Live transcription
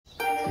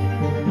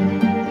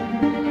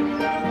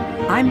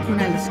I'm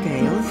Prunella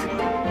Scales.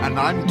 And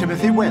I'm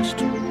Timothy West.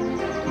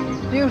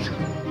 Beautiful.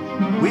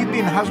 We've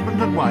been husband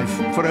and wife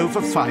for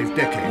over 5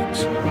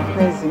 decades.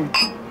 Amazing.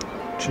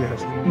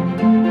 Cheers.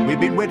 We've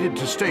been wedded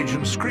to stage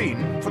and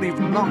screen for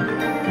even longer.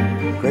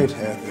 Great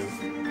hair, Liv.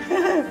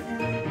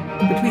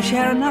 But we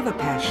share another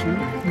passion,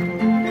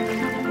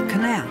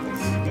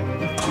 canals.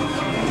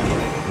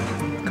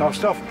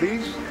 Cast off,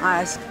 please.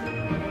 Eyes.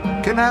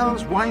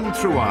 Canals wind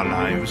through our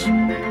lives,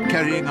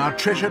 carrying our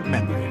treasured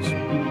memories.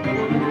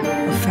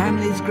 Of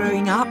families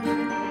growing up.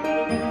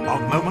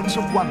 Of moments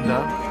of wonder.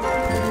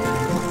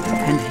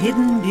 And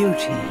hidden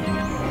beauty.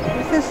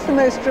 Is this the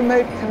most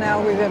remote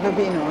canal we've ever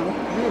been on?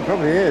 It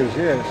probably is,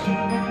 yes.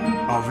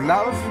 Of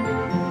love.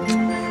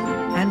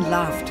 And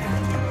laughter.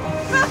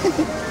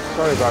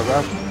 Sorry about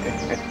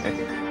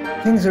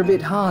that. Things are a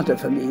bit harder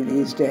for me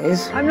these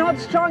days. I'm not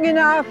strong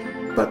enough.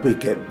 But we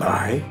get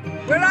by.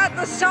 We're at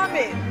the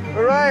summit.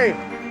 Hooray!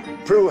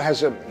 Prue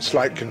has a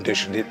slight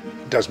condition. It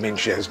does mean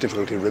she has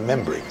difficulty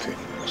remembering things.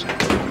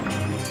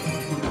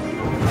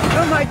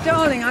 Oh, my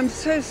darling, I'm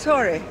so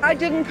sorry. I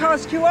didn't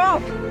cast you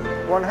off.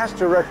 One has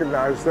to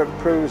recognise that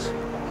Prue's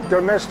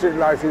domestic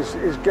life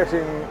is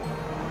getting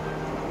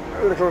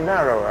a little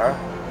narrower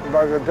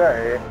by the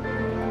day.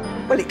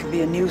 Well, it can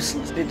be a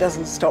nuisance, but it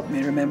doesn't stop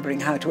me remembering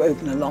how to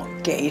open a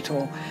locked gate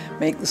or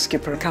make the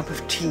skipper a cup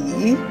of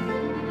tea.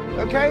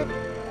 OK?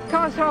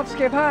 Cast off,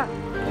 skipper.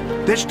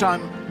 This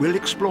time, we'll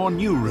explore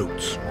new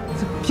routes.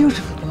 It's a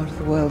beautiful part of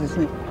the world,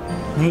 isn't it?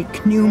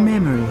 Make new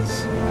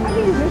memories. I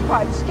think this is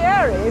quite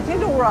scary. Is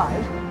it all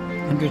right?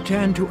 And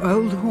return to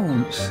old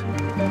haunts.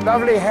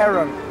 Lovely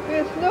heron.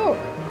 Yes, look.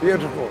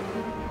 Beautiful.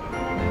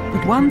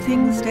 But one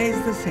thing stays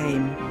the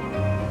same.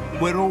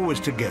 We're always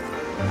together.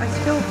 I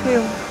still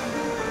feel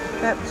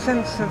that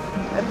sense of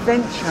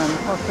adventure and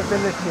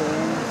possibility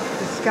and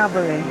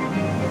discovery.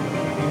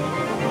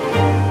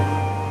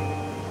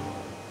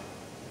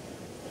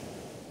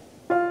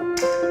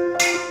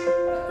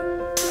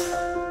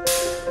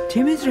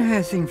 Tim is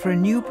rehearsing for a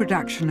new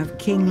production of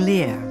King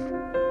Lear.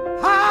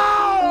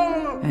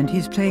 How? And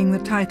he's playing the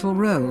title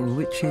role,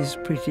 which is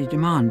pretty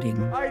demanding.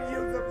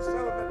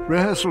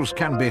 Rehearsals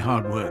can be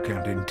hard work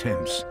and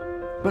intense,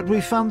 but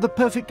we found the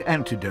perfect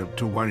antidote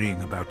to worrying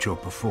about your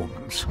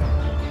performance.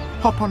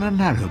 Hop on a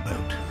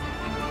narrowboat.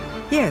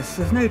 Yes,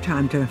 there's no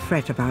time to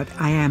fret about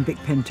iambic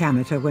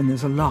pentameter when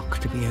there's a lock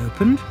to be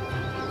opened.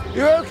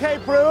 You OK,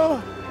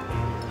 Prue?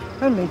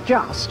 Only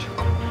just.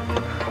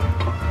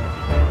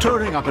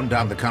 Touring up and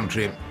down the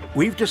country,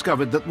 we've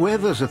discovered that where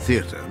there's a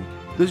theatre,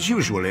 there's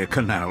usually a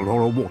canal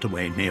or a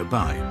waterway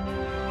nearby.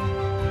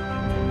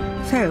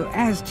 So,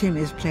 as Tim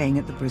is playing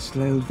at the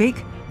Bristol Old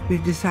Vic,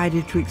 we've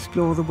decided to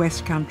explore the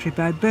West Country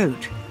by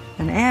boat,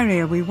 an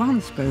area we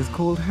once both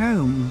called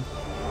home.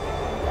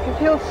 You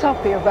feel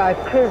soppy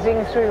about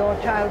cruising through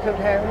your childhood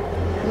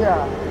home?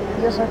 Yeah,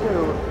 yes I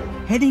do.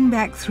 Heading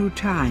back through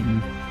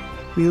time,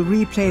 we'll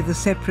replay the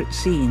separate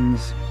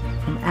scenes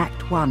from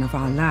Act 1 of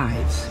our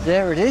lives.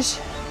 There it is.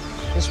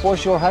 This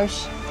was your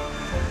house?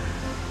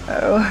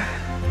 Oh.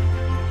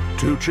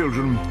 2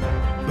 children,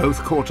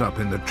 both caught up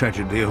in the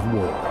tragedy of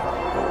war,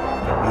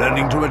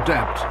 learning to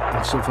adapt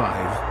and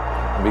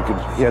survive. We could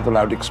hear the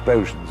loud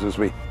explosions as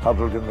we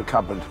huddled in the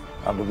cupboard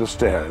under the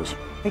stairs.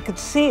 We could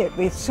see it.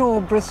 We saw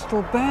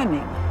Bristol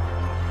burning.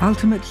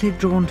 Ultimately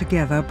drawn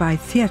together by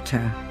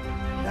theatre.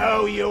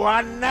 No, you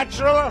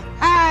unnatural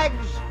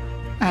hags!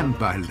 And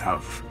by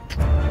love.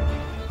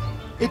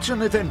 It's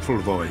an eventful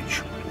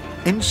voyage,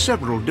 in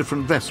several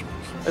different vessels.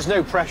 There's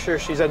no pressure.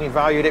 She's only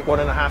valued at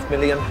 £1.5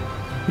 million.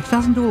 Which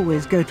doesn't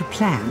always go to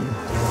plan.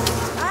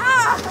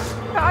 Ah!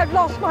 I've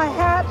lost my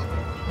hat.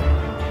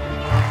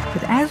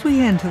 But as we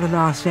enter the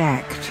last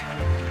act,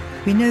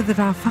 we know that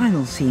our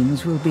final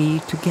scenes will be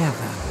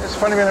together. It's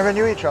funny we never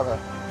knew each other.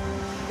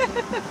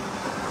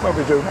 Well,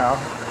 we do now.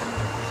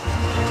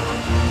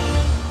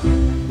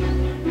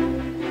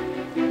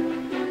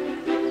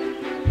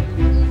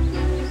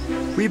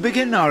 We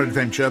begin our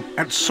adventure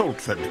at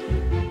Salford,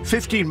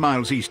 15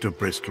 miles east of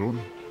Bristol,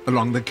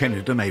 along the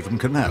Kennington-Avon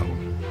Canal.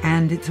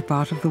 And it's a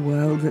part of the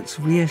world that's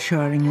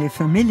reassuringly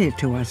familiar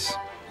to us.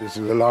 This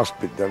is the last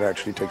bit that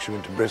actually takes you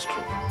into Bristol.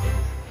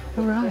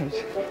 All right.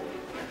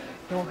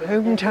 Your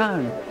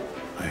hometown.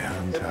 My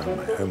hometown,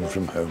 my home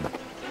from home.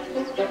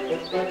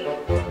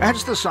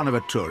 As the son of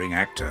a touring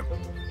actor,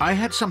 I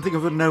had something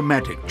of a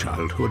nomadic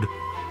childhood.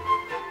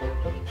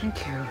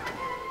 Thank you.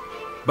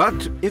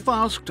 But if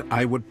asked,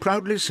 I would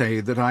proudly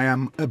say that I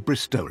am a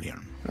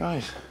Bristolian.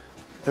 Right.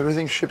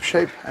 Everything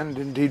shipshape and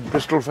indeed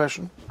Bristol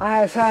fashion? So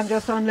I'm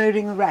just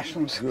unloading the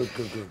rations. Good.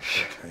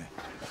 Okay.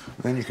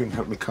 Then you can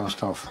help me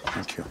cast off.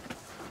 Thank you.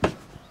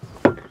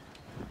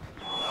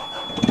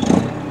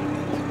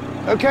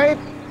 OK?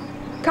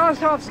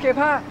 Cast off,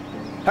 skipper.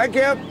 Thank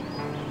you.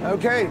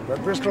 OK, we're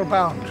Bristol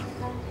bound.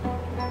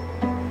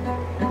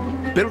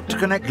 Built to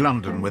connect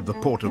London with the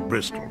port of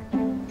Bristol,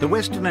 the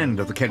western end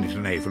of the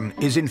Kennington-Avon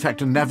is in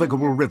fact a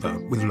navigable river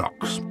with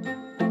locks.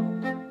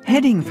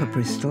 Heading for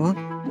Bristol,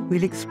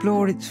 we'll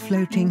explore its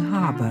floating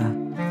harbour.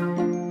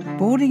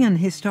 Boarding an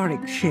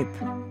historic ship,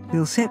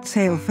 we'll set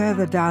sail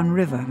further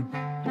downriver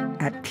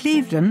At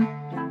Clevedon,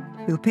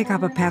 we'll pick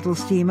up a paddle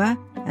steamer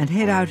and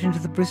head out into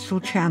the Bristol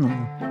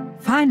Channel.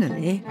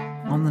 Finally,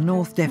 on the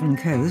North Devon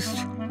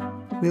coast,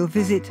 we'll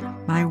visit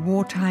my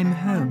wartime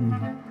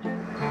home.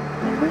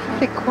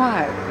 Pretty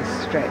quiet,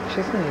 this stretch,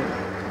 isn't it?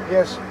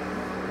 Yes,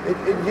 it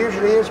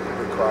usually is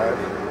pretty quiet.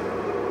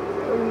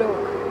 Oh, look.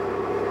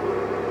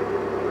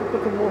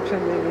 Look at the water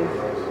lilies.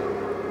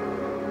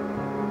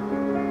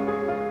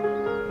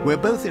 We're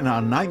both in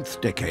our 9th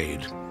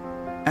decade,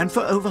 and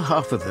for over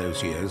half of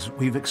those years,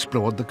 we've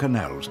explored the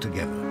canals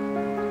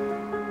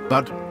together.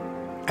 But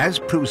as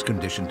Prue's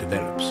condition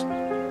develops,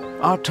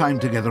 our time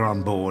together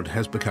on board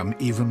has become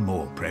even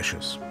more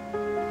precious.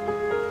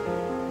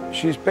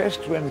 She's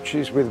best when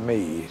she's with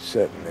me,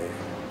 certainly.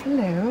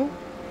 Hello.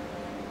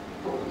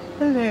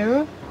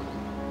 Hello.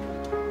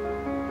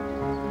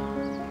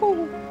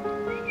 Oh.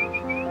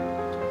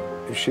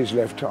 If she's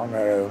left on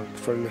her own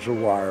for a little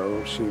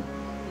while, she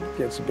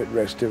gets a bit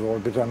restive or a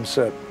bit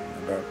uncertain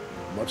about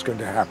what's going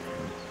to happen.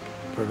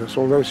 Because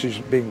although she's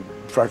being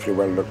frightfully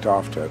well looked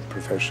after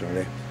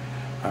professionally,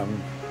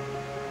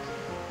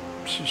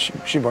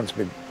 she wants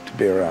me to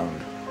be around.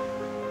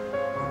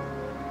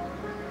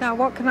 Now,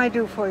 what can I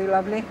do for you,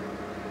 lovely?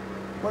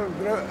 Well,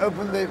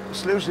 open the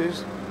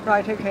sluices.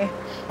 Right, okay.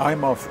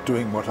 I'm off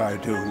doing what I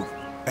do,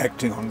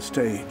 acting on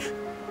stage.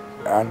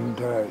 And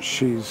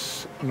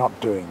she's not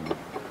doing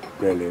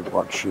really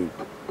what she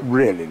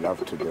really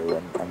loved to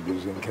do and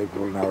is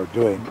incapable now of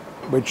doing,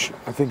 which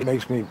I think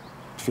makes me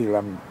feel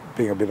I'm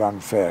being a bit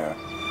unfair.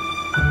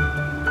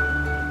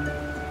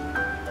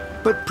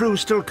 But Prue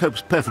still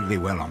copes perfectly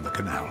well on the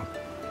canal,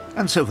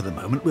 and so for the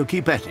moment we'll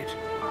keep at it,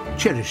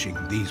 cherishing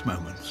these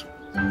moments.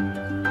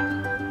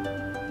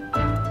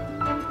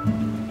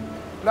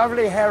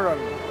 Lovely heron.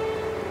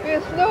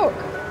 Yes, look.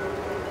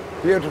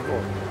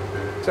 Beautiful.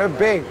 So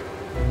big.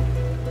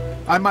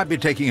 I might be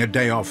taking a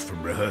day off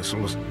from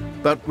rehearsals,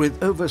 but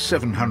with over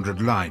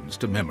 700 lines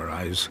to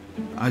memorize,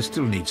 I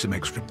still need some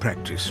extra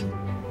practice.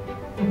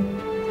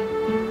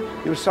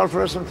 You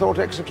sulphurous and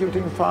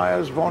thought-executing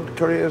fires, vaunt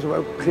careers of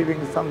oak-cleaving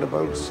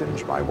thunderbolts,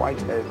 singe my white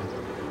head,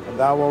 and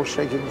thou all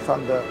shaking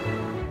thunder.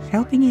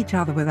 Helping each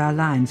other with our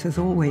lines has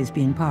always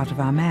been part of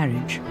our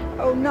marriage.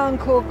 Oh,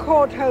 nuncle,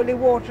 court holy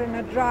water in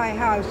a dry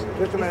house.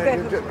 Just a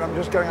minute, I'm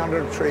just going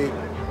under a tree.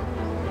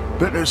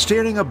 But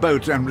steering a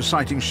boat and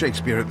reciting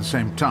Shakespeare at the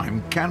same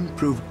time can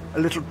prove a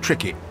little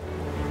tricky.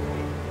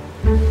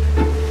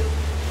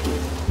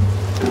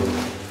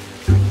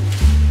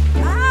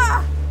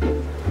 Ah!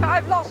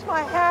 I've lost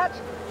my hat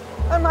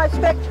and my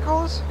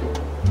spectacles.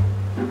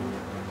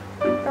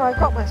 Oh, I've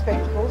got my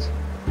spectacles.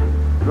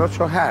 You got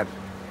your hat?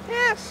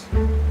 Yes.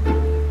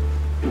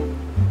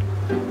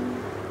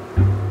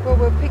 Well,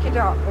 we'll pick it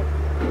up, but...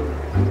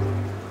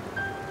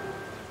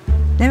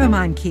 Never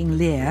mind King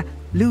Lear,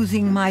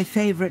 losing my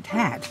favourite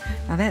hat.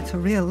 Now that's a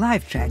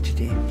real-life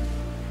tragedy.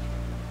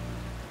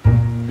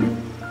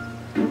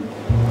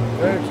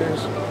 There it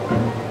is.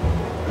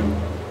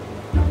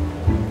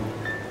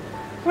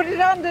 Put it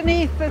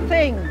underneath the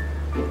thing.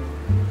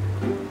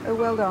 Oh,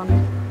 well done.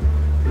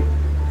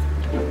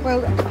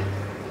 Well done.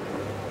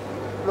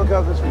 Look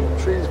out, there's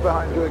trees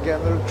behind you again.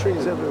 There are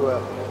trees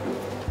everywhere.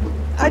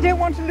 I don't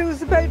want to lose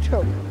the boat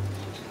hook.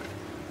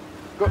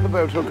 Got the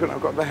boat hook and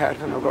I've got the hat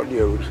and I've got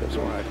you. That's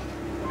all right.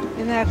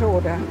 In that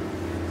order.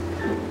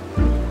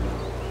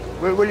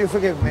 Will you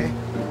forgive me?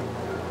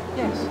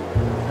 Yes.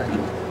 Thank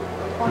you.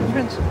 On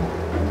principle.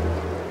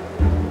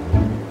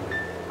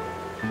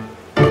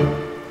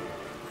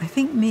 I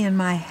think me and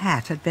my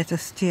hat had better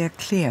steer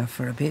clear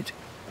for a bit.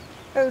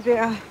 Oh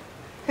dear.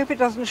 Hope it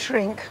doesn't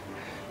shrink.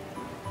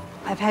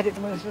 I've had it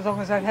almost as long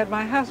as I've had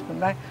my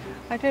husband. I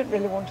don't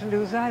really want to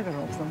lose either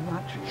of them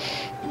much.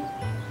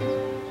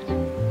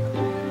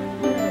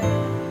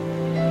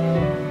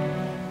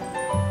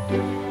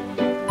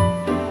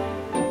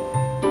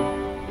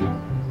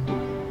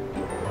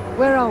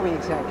 Where are we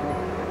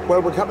exactly?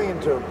 Well, we're coming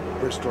into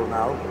Bristol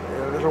now.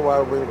 In a little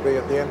while we'll be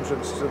at the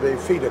entrance to the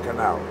feeder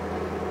canal.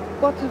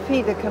 What's a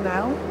feeder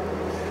canal?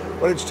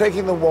 Well, it's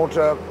taking the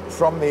water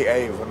from the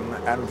Avon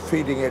and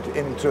feeding it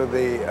into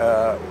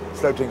the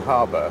floating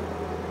harbour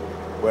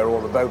where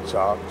all the boats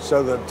are,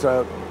 so that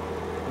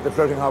the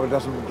floating harbour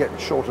doesn't get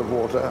short of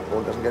water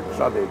or doesn't get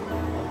flooded.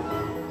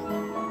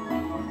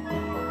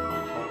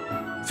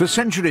 For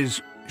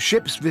centuries,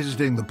 ships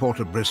visiting the port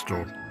of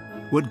Bristol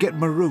would get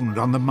marooned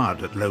on the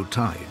mud at low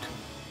tide.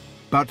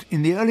 But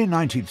in the early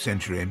 19th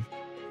century,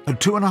 a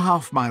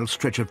 2.5-mile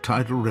stretch of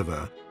tidal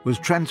river was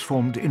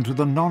transformed into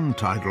the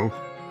non-tidal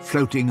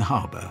floating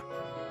harbour.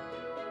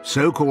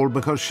 So called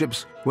because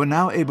ships were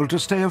now able to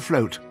stay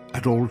afloat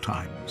at all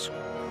times.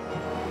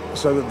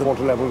 So that the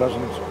water level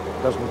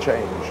doesn't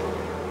change.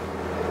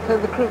 So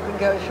the crew can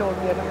go ashore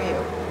and get a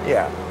meal?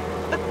 Yeah.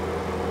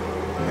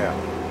 Yeah.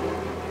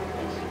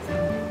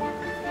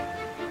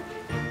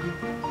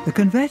 The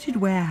converted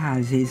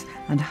warehouses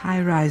and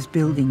high-rise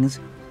buildings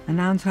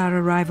announce our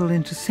arrival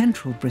into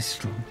central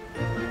Bristol.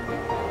 Do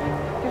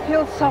you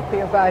feel soppy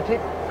about it,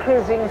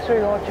 cruising through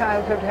your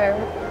childhood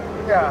home?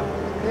 Yeah.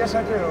 Yes,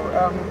 I do.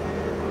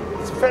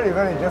 It's very,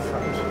 very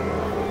different.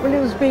 Well, it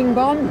was being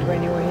bombed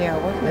when you were here,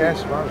 wasn't it?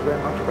 Yes, it was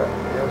very much better,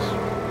 yes.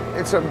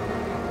 It's a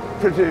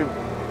pretty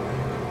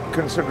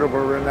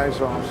considerable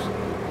renaissance.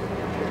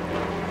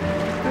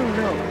 Oh,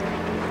 look.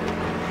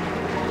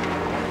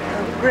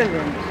 Oh,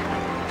 brilliant.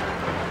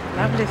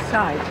 Lovely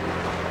sight.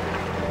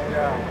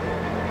 Yeah.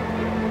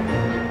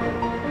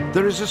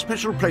 There is a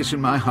special place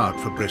in my heart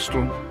for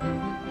Bristol.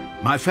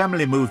 My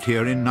family moved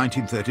here in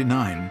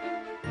 1939,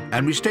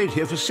 and we stayed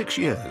here for 6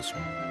 years.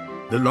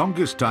 The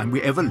longest time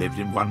we ever lived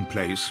in one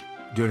place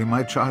during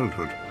my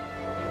childhood.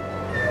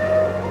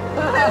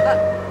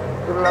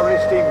 Got a lovely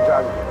steam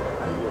tug.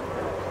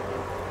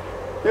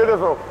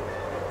 Beautiful.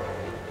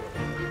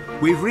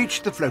 We've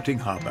reached the floating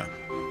harbour.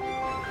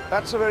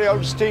 That's a very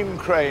old steam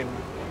crane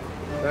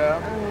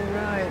there, Oh,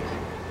 right.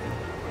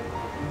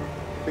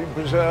 been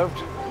preserved,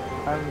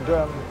 and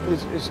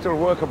is still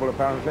workable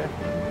apparently.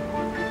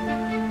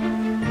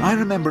 I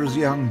remember as a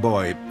young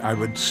boy, I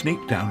would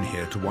sneak down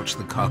here to watch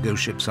the cargo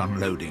ships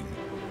unloading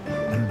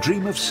and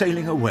dream of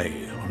sailing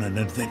away on an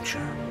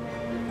adventure.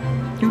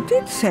 You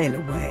did sail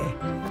away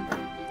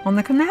on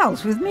the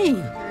canals with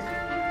me.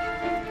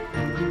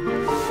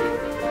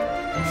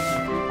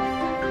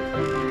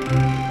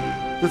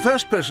 The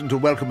first person to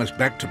welcome us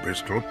back to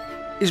Bristol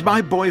is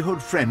my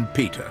boyhood friend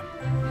Peter.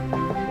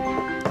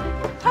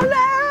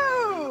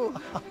 Hello!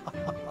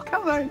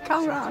 Come on,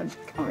 come round.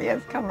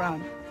 Come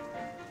round.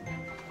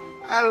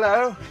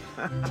 Hello.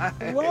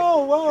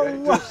 Whoa, whoa, Great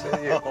whoa. to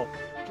see you.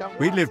 Come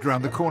We on. lived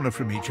round the corner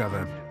from each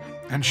other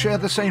and share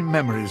the same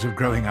memories of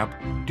growing up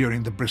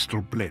during the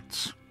Bristol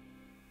Blitz.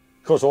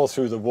 Of course, all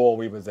through the war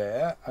we were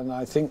there, and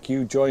I think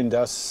you joined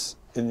us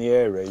in the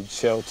air raid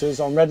shelters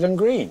on Redland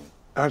Green.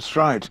 That's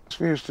right.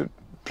 We used to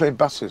play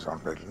buses on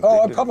Redland.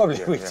 Oh, didn't probably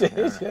Yeah, we yeah, did.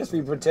 yeah. Yes,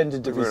 we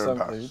pretended to We be were a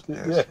something.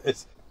 bus,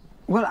 yes.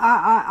 Well,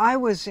 I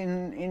was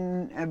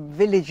in a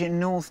village in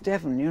North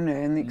Devon, you know,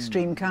 in the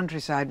extreme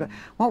countryside. But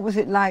what was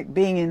it like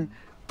being in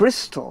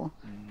Bristol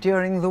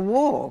during the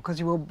war? Because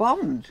you were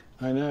bombed.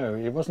 I know,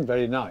 it wasn't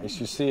very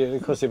nice. You see,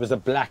 of course, it was a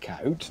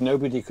blackout.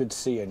 Nobody could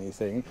see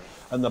anything.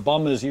 And the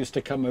bombers used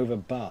to come over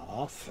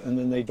Bath, and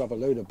then they'd drop a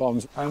load of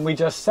bombs. And we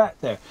just sat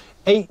there.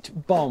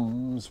 8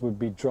 bombs would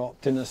be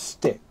dropped in a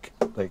stick,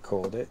 they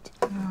called it.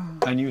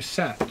 And you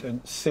sat,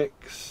 and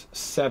 6,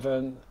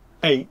 7,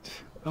 8.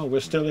 Oh,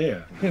 we're still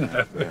here, you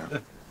know.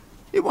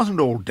 It wasn't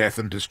all death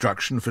and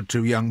destruction for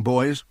 2 young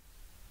boys.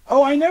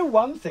 Oh, I know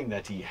one thing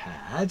that he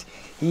had.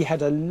 He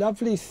had a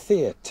lovely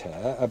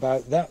theatre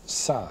about that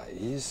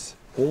size,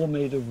 all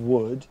made of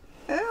wood.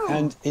 Oh.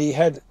 And he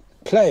had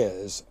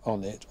players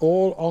on it,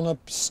 all on a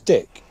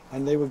stick.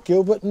 And they were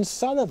Gilbert and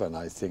Sullivan,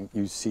 I think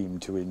you seem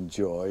to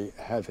enjoy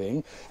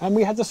having. And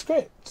we had the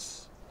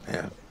scripts.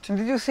 Yeah. And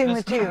did you sing the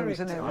As tunes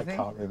and character. everything? I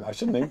can't remember. I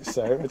shouldn't think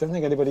so. I don't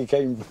think anybody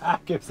came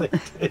back if they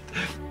did.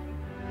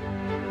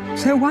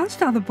 So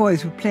whilst other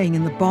boys were playing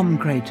in the bomb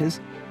craters,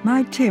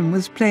 my Tim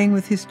was playing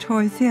with his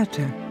toy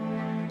theatre.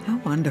 How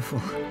wonderful.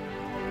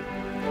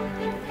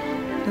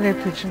 Hello,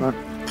 Pigeon. Right.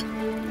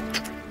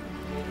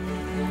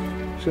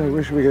 So,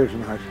 where should we go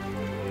tonight?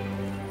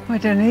 I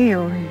don't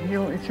know,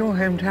 it's your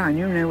hometown,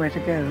 you know where to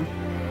go.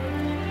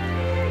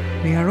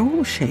 We are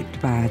all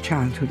shaped by our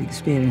childhood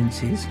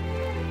experiences.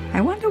 I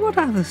wonder what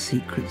other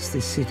secrets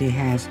this city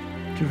has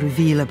to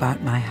reveal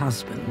about my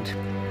husband.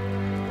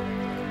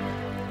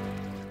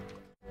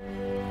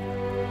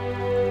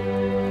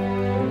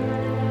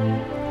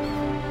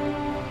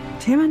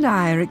 Tim and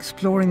I are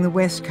exploring the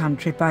West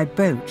Country by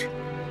boat.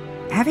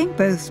 Having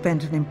both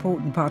spent an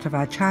important part of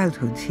our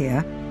childhoods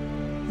here,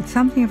 it's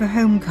something of a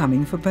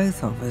homecoming for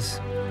both of us.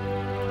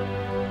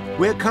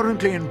 We're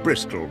currently in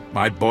Bristol,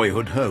 my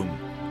boyhood home.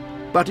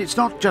 But it's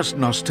not just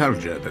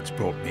nostalgia that's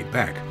brought me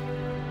back.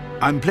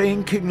 I'm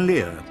playing King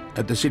Lear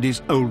at the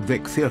city's Old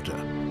Vic Theatre.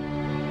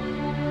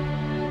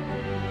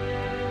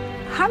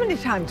 How many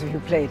times have you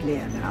played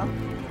Lear now?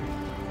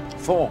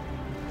 4.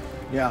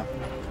 Yeah.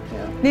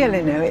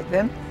 Nearly know it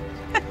then.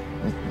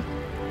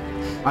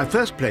 I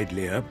first played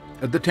Lear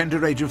at the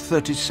tender age of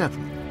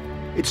 37.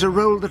 It's a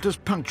role that has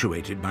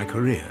punctuated my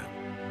career.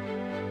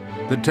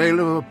 The tale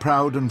of a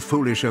proud and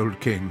foolish old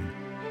king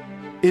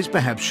is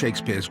perhaps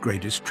Shakespeare's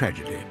greatest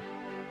tragedy.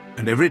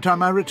 And every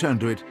time I return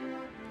to it,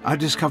 I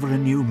discover a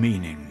new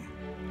meaning,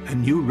 a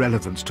new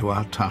relevance to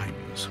our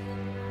times.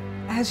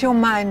 Has your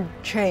mind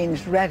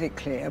changed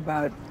radically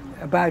about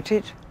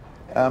it?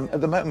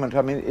 At the moment,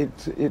 I mean,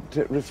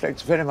 it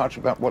reflects very much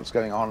about what's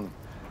going on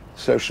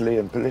socially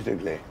and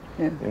politically.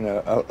 Yeah. You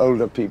know,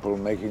 older people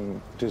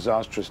making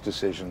disastrous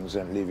decisions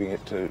and leaving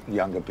it to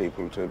younger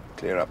people to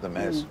clear up the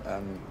mess,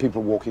 and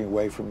people walking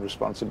away from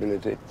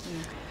responsibility.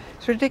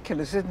 It's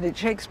ridiculous, isn't it?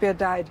 Shakespeare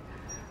died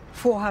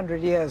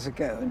 400 years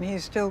ago, and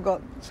he's still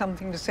got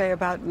something to say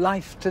about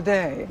life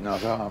today.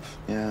 Not half.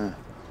 Yeah,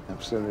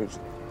 absolutely.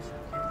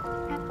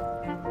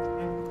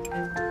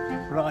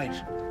 Right.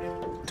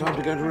 Time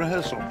to go to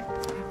rehearsal.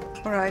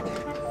 All right.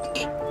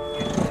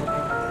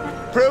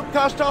 Probe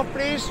cast off,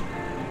 please.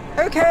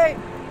 Okay.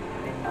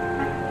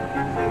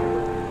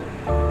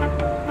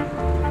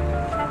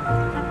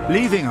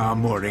 Leaving our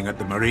mooring at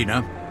the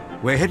marina,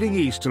 We're heading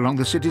east along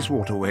the city's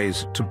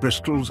waterways to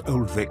Bristol's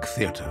Old Vic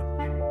Theatre.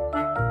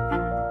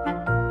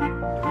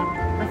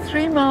 A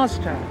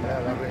three-master. Yeah,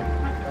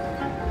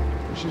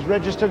 lovely. She's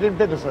registered in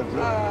Bideford.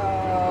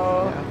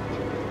 Oh,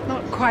 yeah.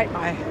 Not quite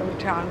my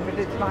hometown, but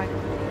it's my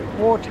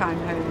wartime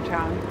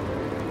hometown.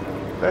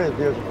 Very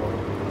beautiful.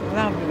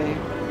 Lovely.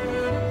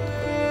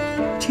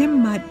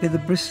 Tim might be the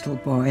Bristol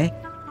boy,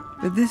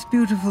 but this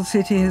beautiful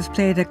city has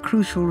played a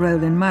crucial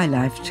role in my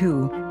life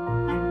too.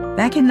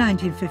 Back in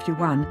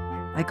 1951,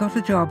 I got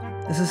a job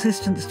as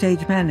assistant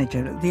stage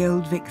manager at the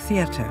Old Vic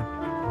Theatre.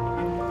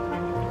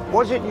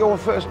 Was it your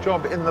first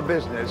job in the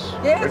business?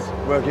 Yes.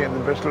 Working in the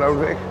Bristol Old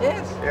Vic?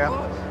 Yes, Yeah. it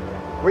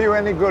was. Were you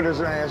any good as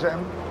an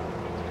ASM?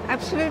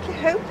 Absolutely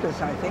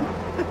hopeless, I think.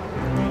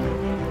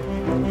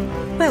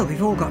 Well,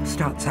 we've all got to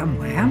start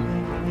somewhere.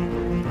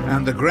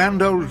 And the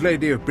grand old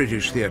lady of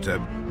British theatre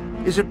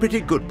is a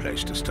pretty good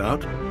place to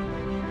start.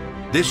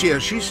 This year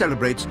she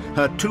celebrates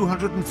her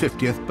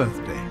 250th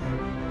birthday.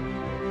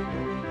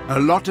 A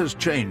lot has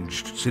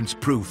changed since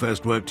Prue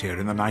first worked here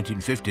in the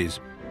 1950s.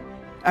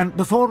 And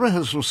before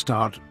rehearsals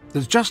start,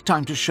 there's just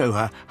time to show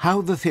her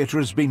how the theatre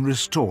has been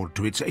restored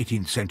to its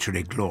 18th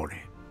century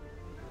glory.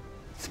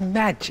 It's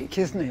magic,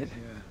 isn't it?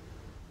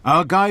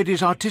 Our guide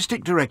is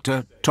artistic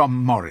director Tom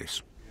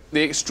Morris.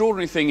 The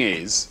extraordinary thing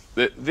is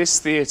that this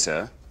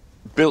theatre,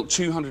 built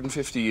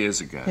 250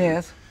 years ago,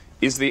 Yes.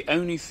 is the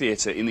only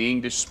theatre in the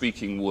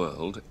English-speaking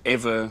world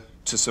ever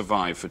to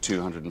survive for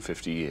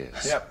 250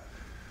 years. Yep.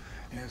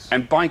 Yes.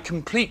 And by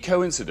complete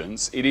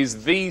coincidence, it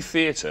is the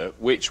theatre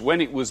which,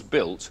 when it was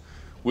built,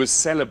 was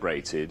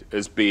celebrated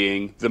as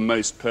being the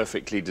most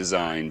perfectly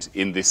designed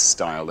in this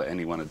style that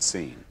anyone had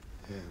seen.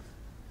 Yeah.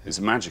 It's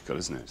magical,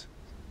 isn't it?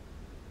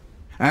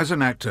 As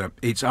an actor,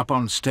 it's up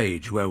on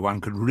stage where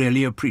one can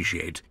really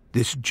appreciate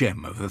this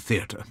gem of a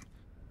theatre.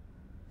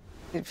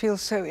 It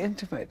feels so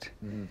intimate.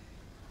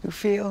 You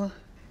feel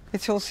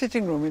it's your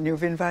sitting room and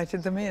you've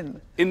invited them in.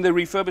 In the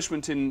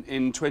refurbishment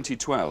in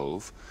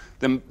 2012,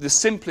 the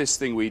simplest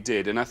thing we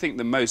did, and I think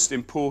the most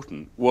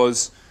important,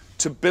 was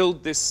to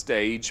build this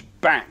stage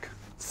back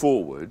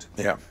forward,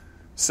 Yeah.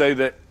 so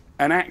that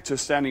an actor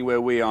standing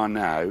where we are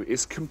now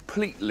is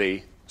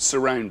completely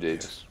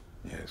surrounded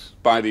Yes.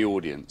 by the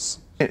audience.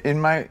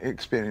 In my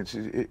experience,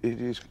 it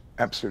is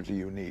absolutely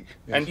unique.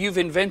 And you've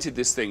invented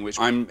this thing which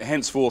I'm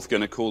henceforth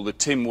going to call the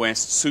Tim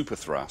West super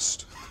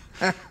thrust,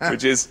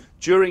 which is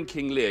during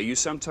King Lear you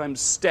sometimes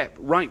step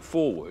right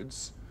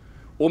forwards,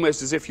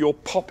 almost as if you're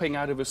popping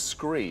out of a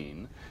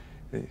screen.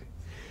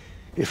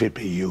 If it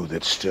be you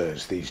that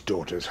stirs these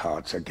daughters'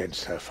 hearts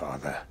against her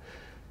father,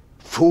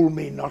 fool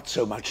me not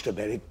so much to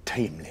bear it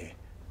tamely.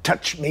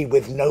 Touch me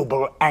with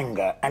noble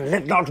anger, and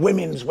let not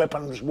women's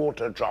weapons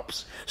water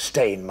drops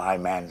stain my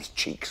man's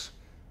cheeks.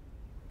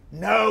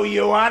 No,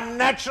 you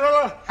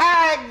unnatural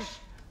hags!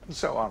 And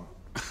so on.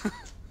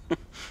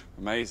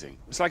 Amazing.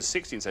 It's like a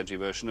 16th century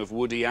version of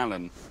Woody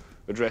Allen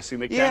addressing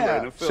the camera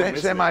in a film.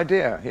 Same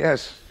idea,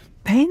 yes.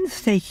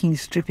 Painstaking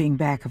stripping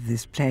back of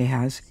this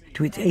playhouse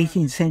to its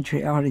 18th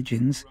century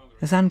origins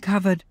has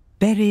uncovered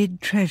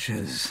buried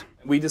treasures.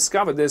 We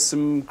discovered there's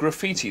some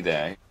graffiti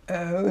there.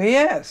 Oh,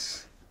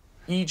 yes.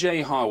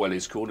 E.J. Harwell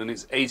is called, and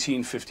it's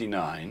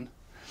 1859.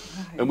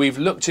 And we've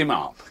looked him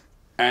up,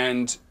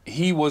 and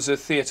he was a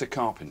theatre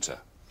carpenter.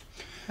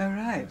 All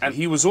right. And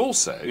he was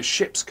also a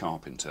ship's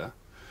carpenter.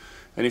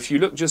 And if you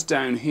look just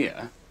down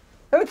here...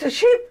 Oh, it's a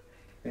ship.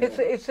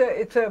 It's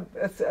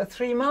a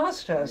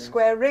three-master,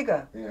 square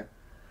rigger. Yeah.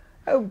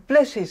 Oh,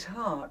 bless his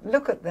heart.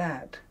 Look at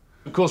that.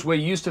 Of course, we're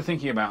used to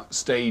thinking about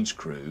stage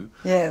crew.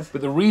 Yes.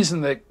 But the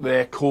reason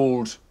they're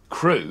called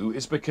crew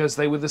is because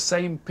they were the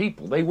same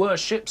people. They were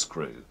ship's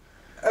crew.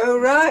 Oh,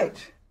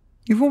 right.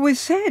 You've always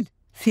said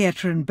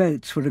theatre and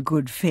boats were a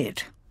good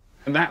fit.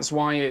 And that's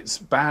why it's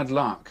bad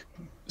luck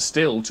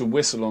still to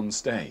whistle on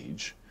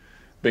stage,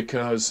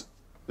 because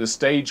the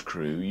stage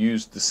crew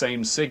used the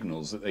same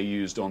signals that they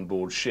used on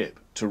board ship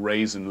to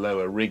raise and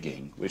lower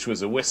rigging, which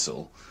was a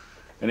whistle.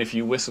 And if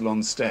you whistle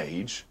on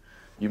stage,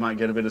 you might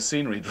get a bit of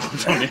scenery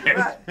dropped on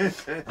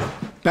you.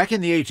 Back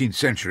in the 18th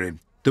century,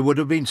 there would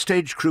have been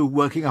stage crew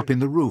working up in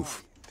the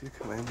roof, Do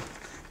come in.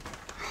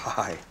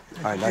 Hi.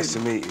 Hi, nice to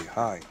meet you.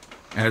 Hi.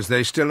 as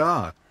they still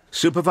are,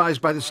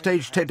 supervised by the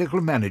stage technical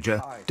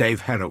manager,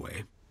 Dave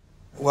Harraway.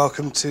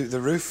 Welcome to the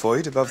roof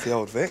void above the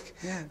Old Vic.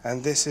 Yeah.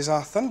 And this is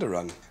our Thunder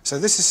Run. So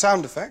this is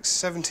sound effects,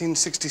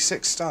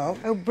 1766 style.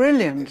 Oh,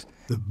 brilliant.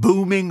 The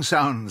booming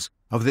sounds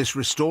of this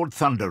restored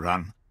thunder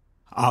run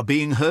are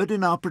being heard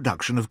in our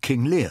production of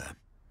King Lear,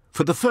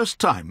 for the first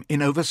time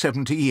in over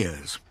 70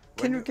 years.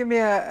 Can you give me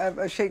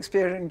a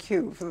Shakespearean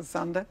cue for the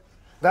thunder?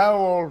 Thou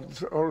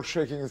old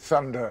shaking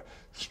thunder,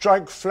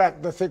 strike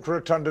flat the thick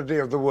rotundity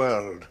of the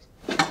world.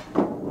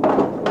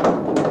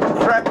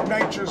 Crack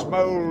nature's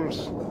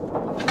moulds,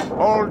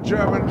 all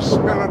Germans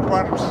spill at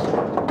once,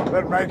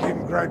 that make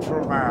him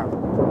grateful man.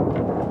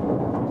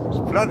 It's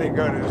bloody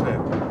good, isn't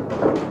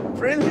it?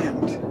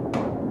 Brilliant.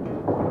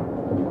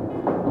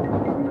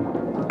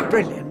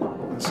 Brilliant.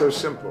 It's so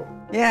simple.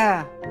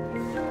 Yeah.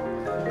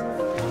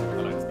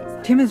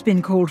 Tim has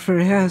been called for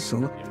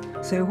rehearsal,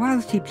 So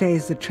whilst he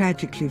plays the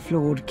tragically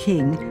flawed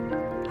king,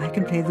 I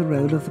can play the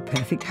role of the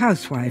perfect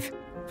housewife,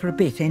 for a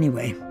bit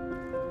anyway.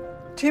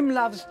 Tim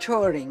loves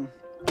touring.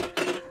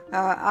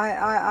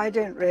 I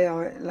don't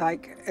really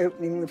like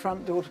opening the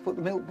front door to put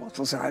the milk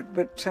bottles out,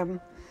 but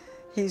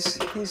he's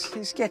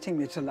getting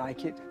me to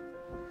like it.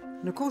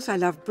 And of course I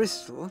love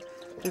Bristol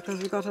because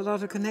we've got a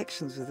lot of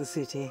connections with the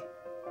city.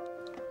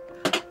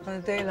 On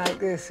a day like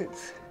this,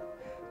 it's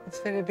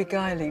very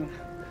beguiling.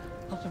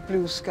 A lot of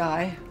blue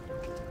sky.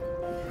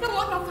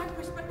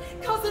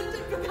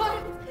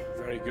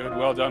 Very good,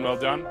 well done, well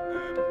done.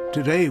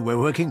 Today we're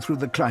working through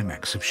the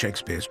climax of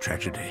Shakespeare's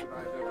tragedy.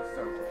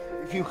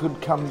 If you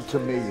could come to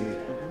me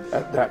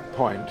at that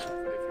point.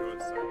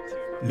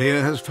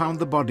 Lear has found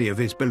the body of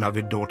his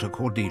beloved daughter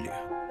Cordelia.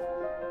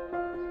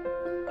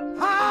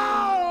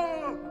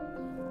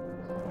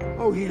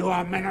 Oh, you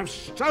are men of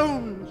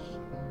stones!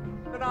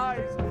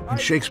 And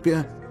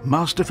Shakespeare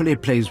masterfully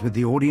plays with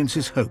the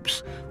audience's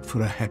hopes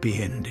for a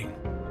happy ending.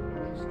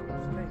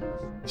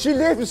 She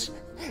lives!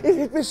 If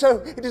it be so,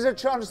 it is a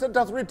chance that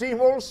doth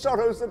redeem all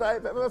sorrows that I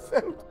have ever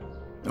felt.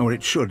 Or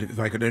it should, if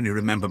I could only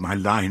remember my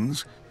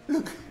lines.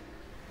 Look,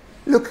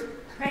 look.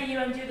 Pray you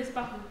undo this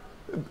button.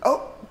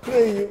 Oh,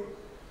 pray you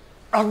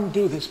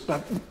undo this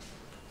button.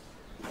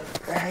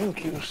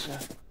 Thank you, sir.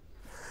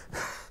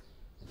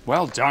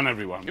 Well done,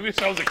 everyone. Give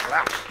yourselves a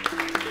clap.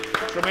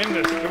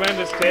 Tremendous,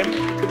 tremendous, Tim.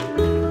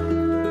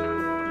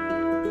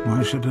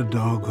 Why should a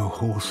dog, a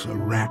horse, a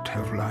rat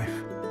have life,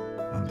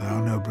 and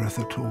thou no breath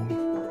at all?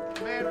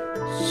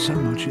 So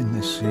much in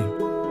this sea.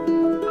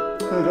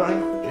 Hello,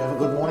 darling. Did you have a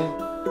good morning?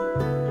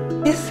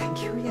 Yes,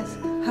 thank you, yes.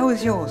 How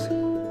was yours?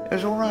 It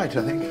was all right,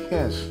 I think.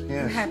 Yes,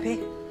 yes. You happy?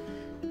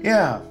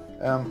 Yeah.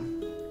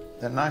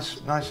 They're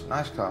nice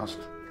cast.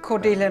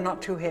 Cordelia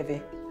not too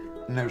heavy?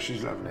 No,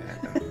 she's lovely.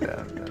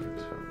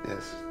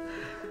 Yes.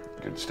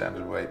 Good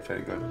standard weight,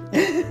 very good.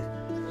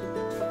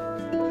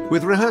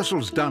 With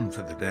rehearsals done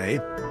for the day,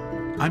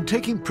 I'm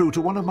taking Prue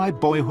to one of my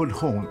boyhood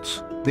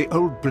haunts, the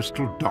old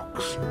Bristol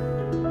docks.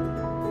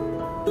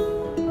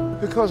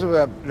 Because of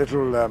a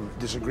little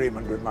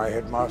disagreement with my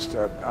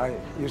headmaster, I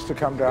used to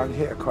come down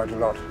here quite a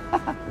lot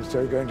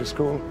instead of going to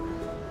school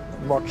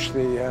and watch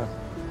the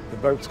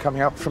boats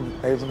coming up from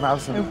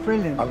Avonmouth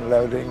and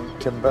unloading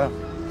timber,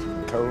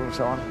 coal and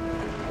so on.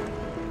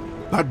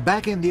 But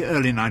back in the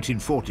early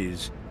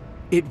 1940s,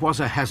 it was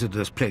a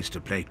hazardous place to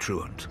play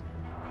truant.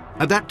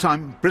 At that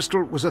time,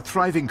 Bristol was a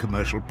thriving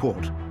commercial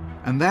port,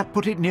 and that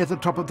put it near the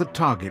top of the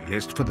target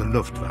list for the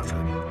Luftwaffe.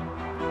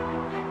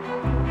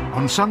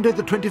 On Sunday,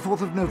 the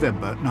 24th of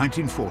November,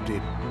 1940,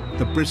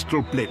 the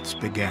Bristol Blitz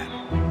began.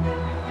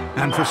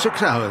 And for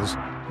 6 hours,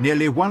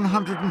 nearly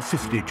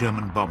 150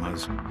 German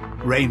bombers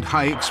rained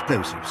high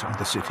explosives on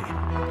the city.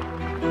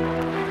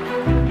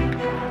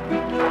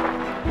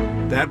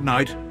 That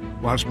night,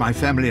 whilst my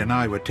family and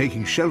I were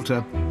taking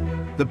shelter,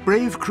 the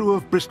brave crew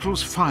of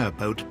Bristol's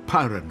fireboat,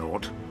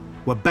 Pyronaut,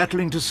 were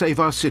battling to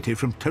save our city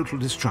from total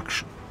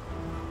destruction.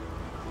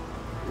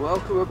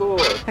 Welcome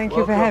aboard. Thank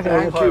you for having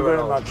us. Thank you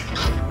very much.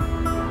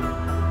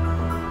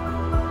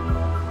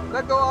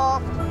 Let go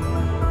aft.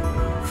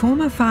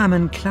 Former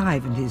fireman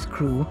Clive and his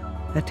crew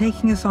are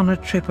taking us on a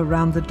trip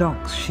around the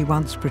docks she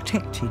once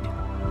protected.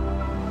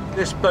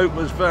 This boat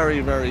was very,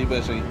 very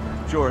busy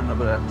during the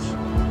Blitz.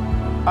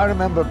 I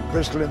remember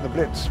Bristol in the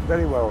Blitz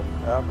very well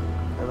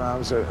when I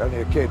was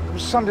only a kid.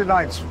 Sunday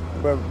nights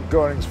were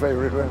Goring's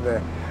favourite, weren't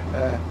they?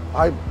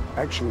 I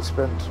actually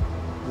spent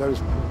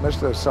most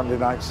of those Sunday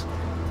nights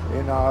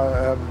in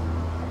our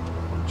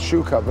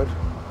shoe cupboard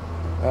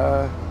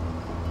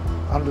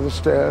under the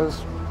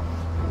stairs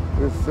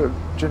with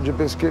ginger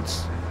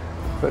biscuits,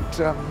 but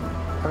I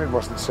mean, it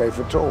wasn't safe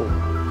at all.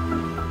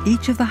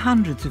 Each of the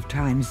hundreds of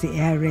times the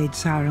air raid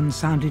sirens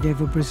sounded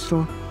over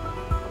Bristol,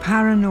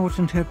 Pyronaut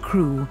and her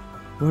crew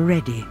were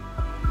ready.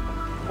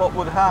 What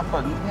would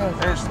happen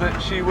is that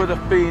she would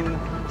have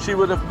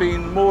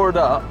been moored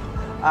up,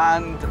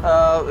 and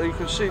you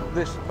can see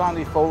this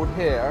manifold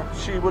here.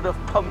 She would have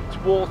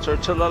pumped water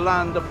to the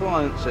land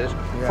appliances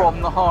from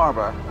the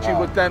harbour. She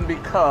would then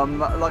become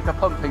like a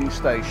pumping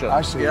station.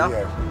 I see,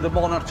 yeah. The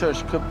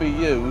monitors could be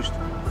used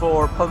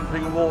for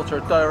pumping water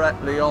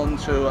directly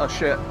onto a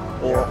ship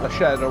or a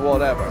shed or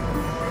whatever.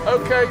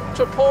 OK,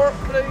 to port,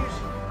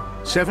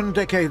 please. 7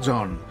 decades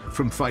on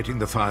from fighting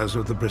the fires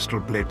of the Bristol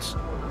Blitz,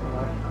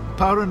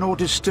 Pyronaut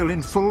is still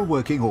in full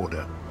working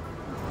order.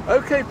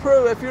 OK,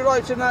 Prue, if you'd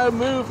like to now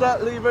move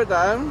that lever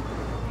down,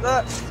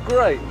 that's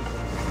great.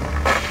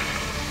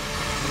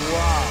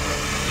 Wow.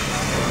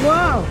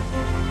 Wow!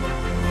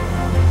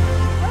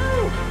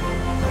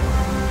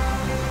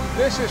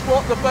 This is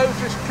what the boat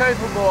is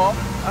capable of.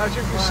 As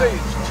you can see,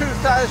 it's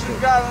 2,000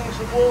 gallons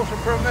of water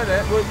per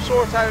minute would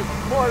sort out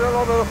quite a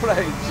lot of the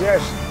flames.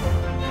 Yes.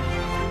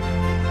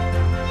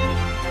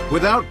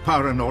 Without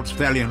Pyronaut's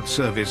valiant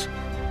service,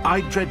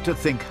 I dread to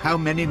think how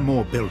many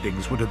more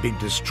buildings would have been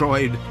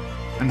destroyed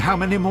and how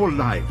many more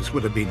lives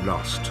would have been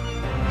lost.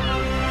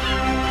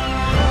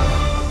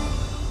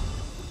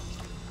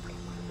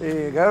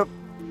 There you go.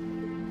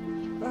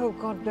 Oh,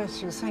 God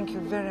bless you. Thank you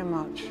very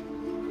much.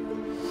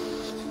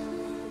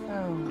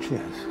 Oh.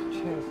 Cheers.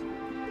 Cheers.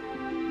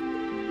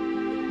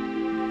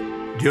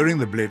 During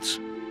the Blitz,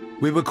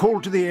 we were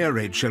called to the air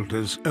raid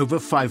shelters over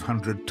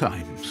 500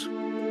 times.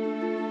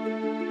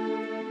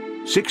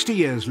 60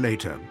 years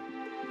later,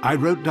 I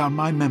wrote down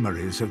my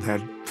memories of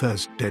that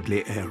first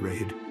deadly air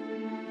raid,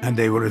 and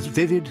they were as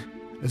vivid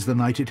as the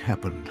night it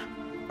happened.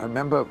 I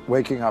remember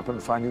waking up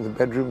and finding the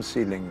bedroom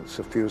ceiling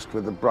suffused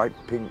with a bright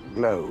pink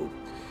glow.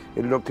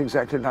 It looked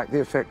exactly like the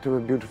effect of a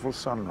beautiful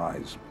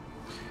sunrise.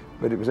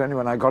 But it was only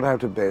when I got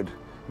out of bed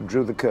and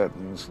drew the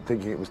curtains,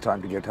 thinking it was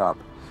time to get up,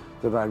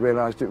 that I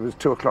realized it was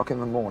 2 o'clock in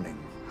the morning,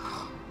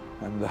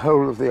 and the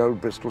whole of the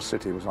old Bristol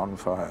city was on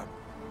fire.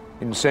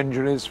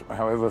 Incendiaries,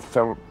 however,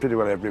 fell pretty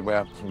well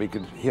everywhere. We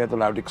could hear the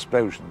loud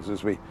explosions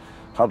as we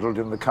huddled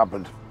in the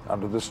cupboard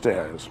under the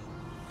stairs.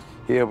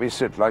 Here we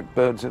sit like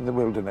birds in the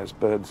wilderness,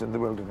 birds in the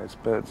wilderness,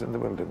 birds in the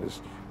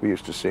wilderness. We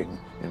used to sing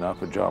in our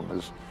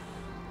pajamas.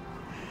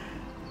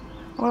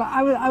 Well,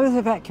 I was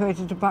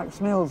evacuated to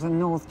Bucks Mills in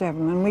North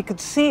Devon, and we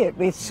could see it.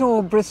 We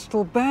saw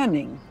Bristol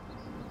burning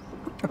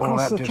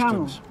across the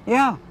channel.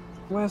 Yeah,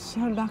 we're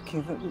so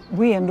lucky that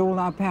we and all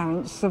our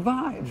parents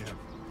survived. Yeah.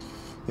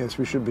 Yes,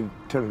 we should be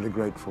terribly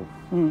grateful.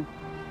 Mm.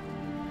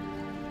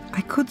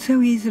 I could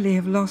so easily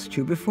have lost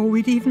you before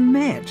we'd even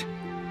met.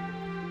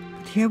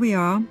 But here we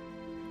are,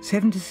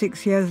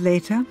 76 years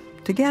later,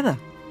 together.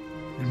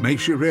 It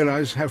makes you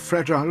realize how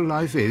fragile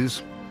life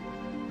is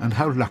and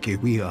how lucky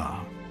we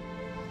are.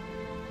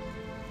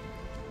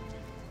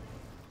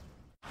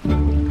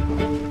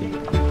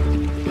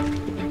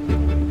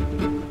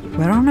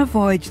 We're on a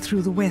voyage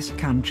through the West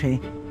Country,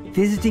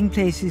 visiting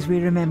places we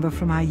remember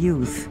from our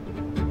youth.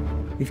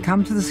 We've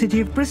come to the city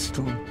of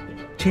Bristol,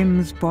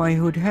 Tim's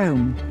boyhood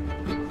home.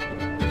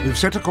 We've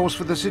set a course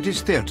for the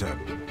city's theatre,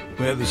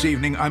 where this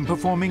evening I'm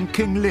performing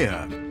King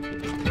Lear.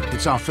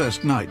 It's our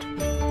first night.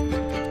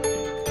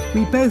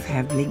 We both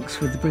have links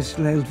with the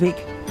Bristol Old Vic.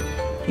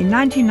 In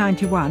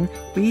 1991,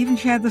 we even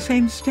shared the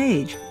same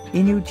stage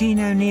in Eugene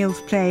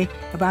O'Neill's play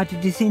about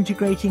a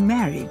disintegrating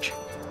marriage.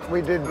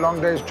 We did Long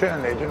Day's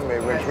Journey, didn't we?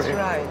 That's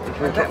right. Which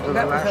we took to the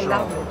that was National.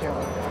 a lovely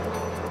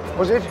job.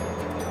 Was it?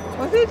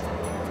 Was it?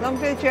 Long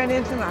Day's Journey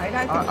into Night?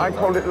 I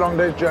called it Long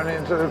Day's Journey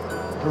into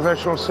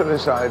Professional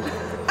Suicide.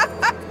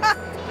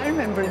 I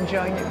remember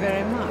enjoying it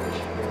very much.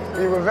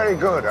 You were very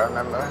good, I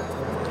remember.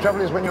 The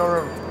trouble is when you're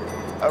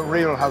a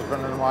real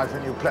husband and wife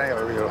and you play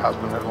a real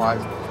husband and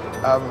wife,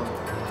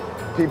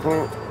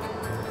 people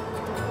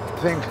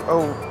think,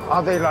 oh,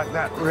 are they like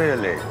that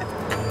really?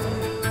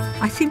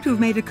 I seem to have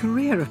made a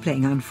career of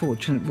playing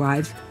unfortunate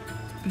wives,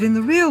 but in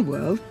the real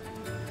world,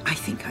 I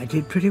think I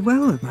did pretty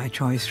well with my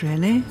choice,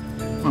 really.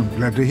 I'm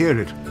glad to hear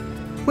it.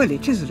 Well,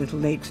 it is a little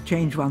late to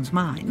change one's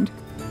mind.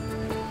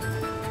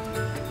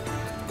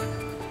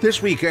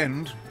 This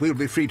weekend, we'll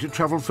be free to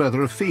travel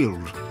further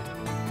afield.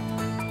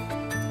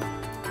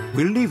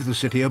 We'll leave the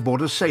city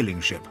aboard a sailing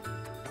ship,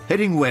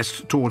 heading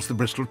west towards the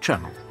Bristol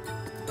Channel.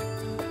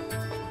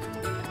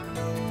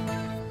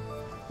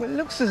 Well, it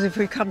looks as if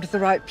we've come to the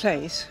right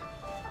place.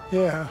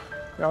 Yeah,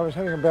 I was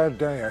having a bad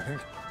day, I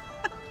think.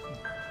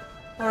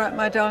 All right,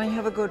 my darling,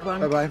 have a good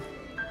one. Bye-bye.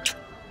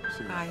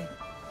 Bye.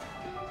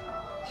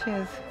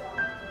 Cheers.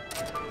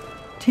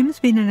 Tim's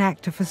been an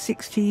actor for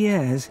 60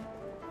 years,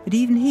 but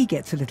even he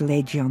gets a little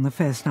edgy on the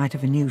first night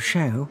of a new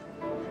show.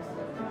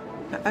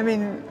 I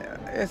mean,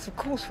 it's, of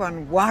course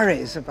one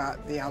worries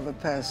about the other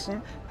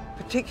person,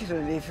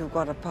 particularly if you've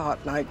got a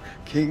part like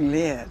King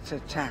Lear to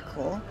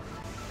tackle.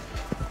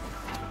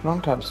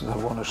 Long time since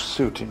I've worn a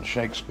suit in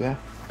Shakespeare.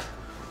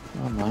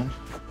 Oh, mind.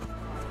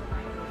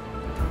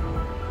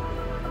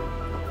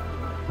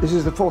 This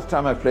is the 4th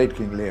time I've played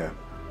King Lear.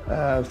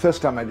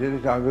 First time I did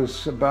it, I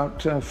was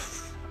about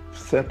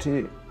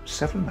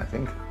 37, I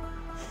think.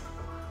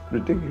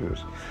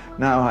 Ridiculous.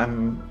 Now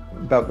I'm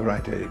about the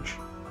right age,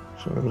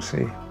 so we'll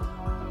see.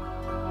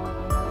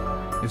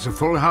 It's a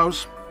full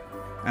house,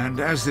 and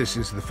as this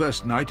is the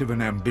first night of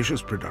an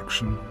ambitious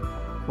production,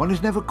 one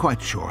is never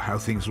quite sure how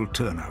things will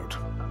turn out.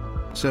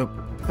 So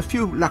a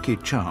few lucky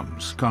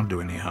charms can't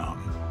do any harm.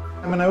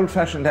 I'm an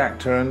old-fashioned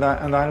actor, and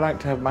I like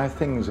to have my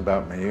things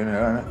about me, you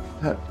know.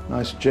 That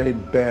nice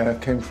jade bear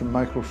came from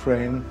Michael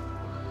Frayn.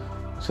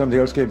 Somebody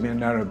else gave me a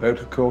narrowboat,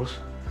 of course,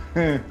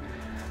 and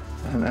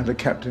a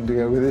captain to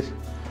go with it.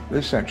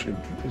 This actually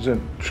is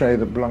a tray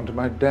that belonged to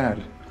my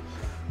dad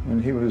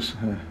when he was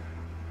an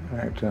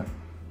actor.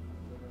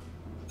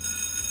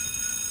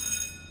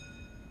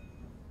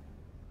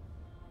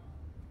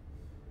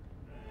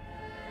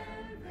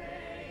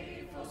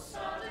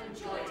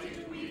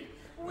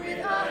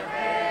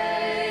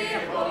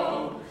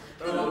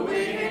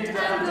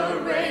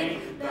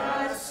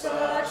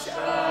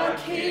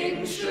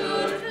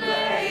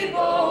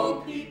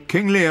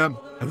 King Lear,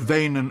 a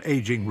vain and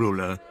aging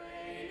ruler,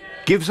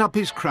 gives up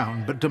his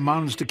crown but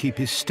demands to keep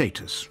his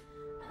status.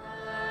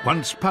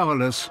 Once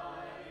powerless,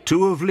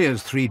 2 of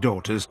Lear's 3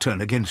 daughters turn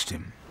against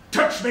him.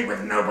 Touch me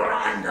with noble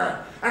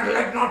anger, and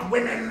let not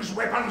women's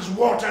weapons'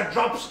 water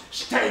drops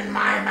stain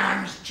my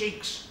man's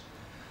cheeks.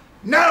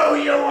 Know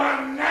you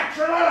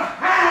unnatural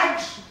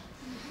hags!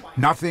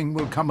 Nothing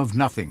will come of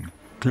nothing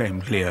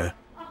claimed Lear.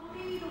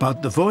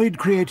 But the void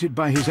created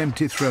by his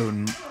empty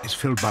throne is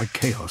filled by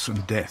chaos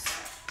and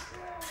death,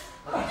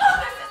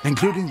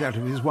 including that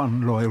of his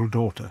one loyal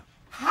daughter.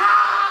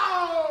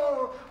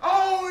 How?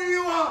 Oh,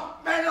 you are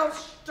men of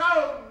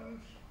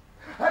stones!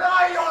 And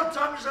I, your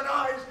tongues and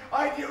eyes,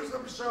 I'd use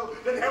them so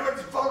that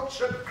heaven's vault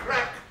should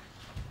crack.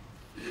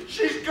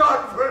 She's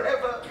gone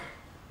forever.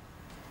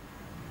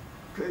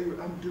 Pray you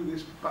undo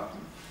this button.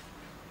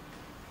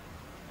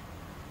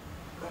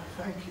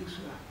 Thank you,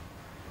 sir.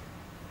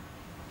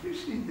 Do you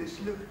see this?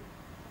 Look.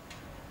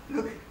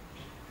 Look.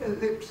 Her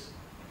lips.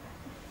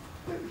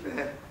 Look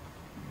there.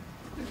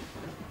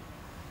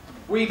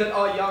 We that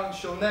are young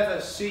shall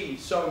never see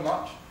so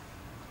much,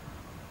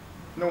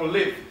 nor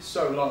live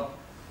so long.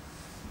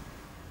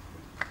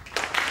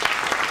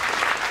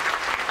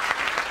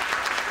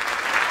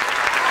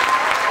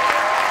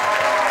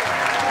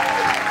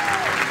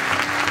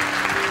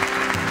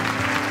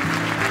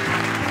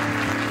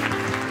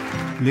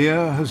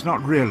 Lear has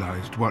not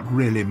realized what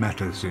really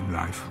matters in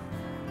life.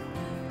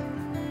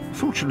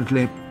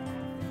 Fortunately,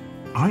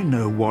 I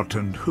know what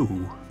and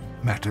who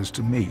matters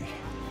to me.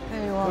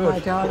 There you are, my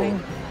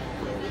darling.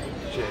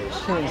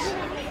 Cheers. Cheers.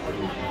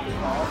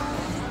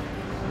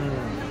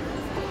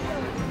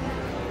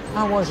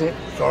 How was it?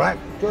 It's all right.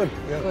 Good.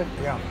 Yeah. Good.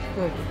 Yeah.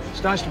 Good.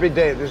 It's nice to be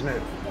dead, isn't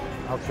it?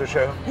 After a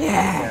show.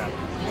 Yeah.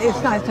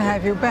 It's nice to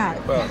have you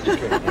back. Well, it's good.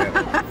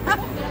 Yeah.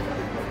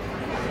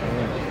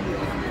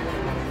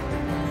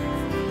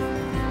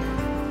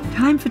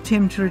 Time for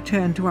Tim to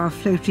return to our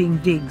floating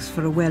digs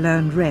for a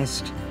well-earned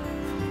rest.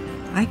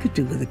 I could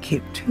do with a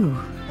kip too.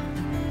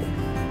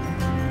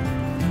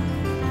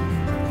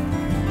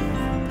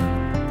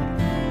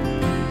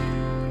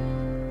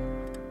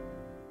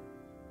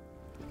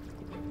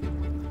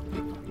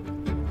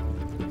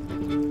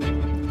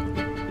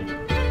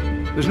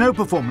 There's no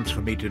performance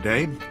for me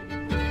today,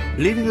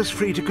 leaving us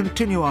free to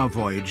continue our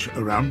voyage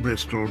around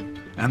Bristol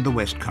and the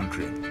West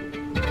Country.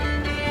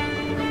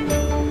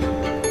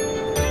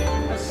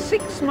 A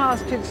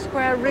six-masted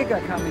square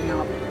rigger coming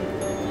up.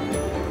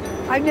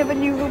 I never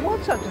knew there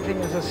was such a thing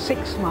as a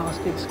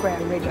six-masted square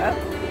rigger.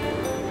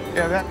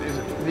 Yeah, that is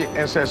the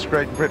SS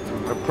Great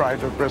Britain, the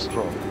pride of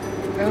Bristol.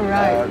 Oh,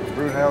 right.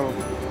 Brunel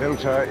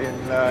built her in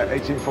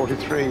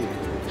 1843.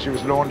 She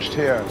was launched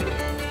here.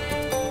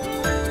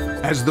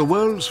 As the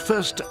world's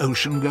first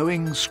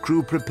ocean-going,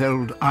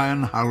 screw-propelled,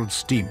 iron-hulled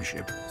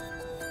steamship.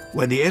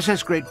 When the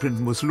SS Great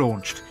Britain was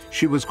launched,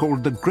 she was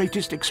called the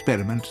greatest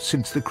experiment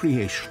since the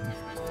creation.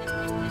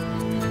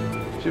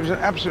 She was an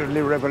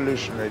absolutely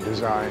revolutionary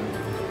design.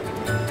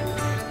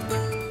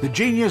 The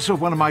genius of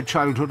one of my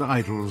childhood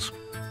idols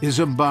is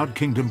Umbard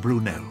Kingdom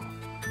Brunel.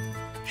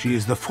 She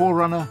is the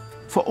forerunner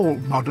for all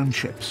modern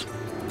ships.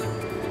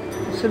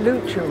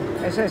 Salute you,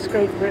 SS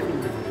Great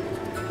Britain.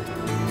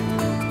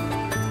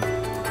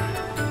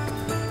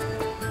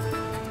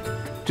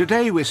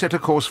 Today we set a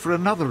course for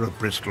another of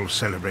Bristol's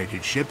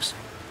celebrated ships,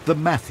 the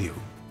Matthew.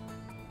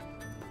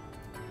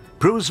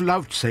 Prue's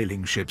loved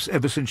sailing ships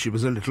ever since she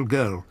was a little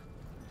girl,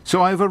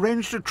 so I've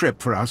arranged a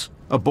trip for us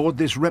aboard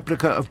this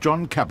replica of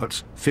John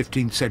Cabot's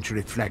 15th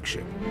century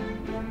flagship.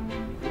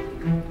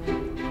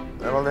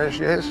 Well, there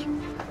she is.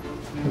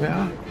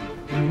 Yeah.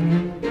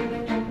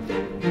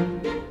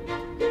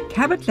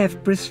 Cabot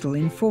left Bristol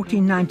in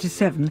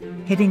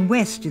 1497, heading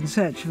west in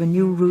search of a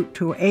new route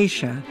to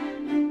Asia,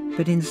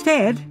 but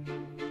instead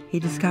he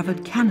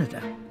discovered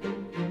Canada.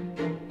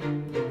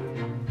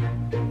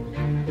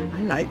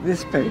 I like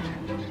this boat.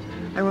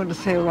 I want to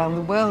sail around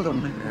the world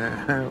on it.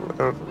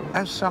 Well,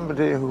 as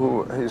somebody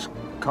who is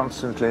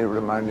constantly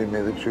reminding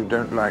me that you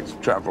don't like to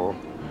travel,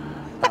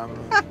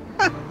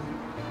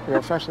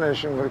 your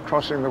fascination with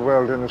crossing the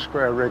world in a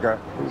square rigger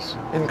is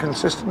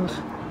inconsistent.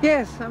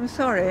 Yes, I'm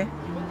sorry.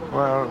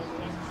 Well,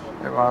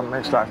 it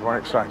makes life more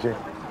exciting.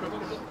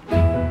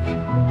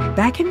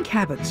 Back in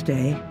Cabot's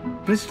day,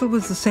 Bristol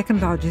was the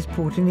second largest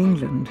port in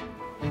England.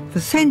 For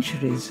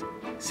centuries,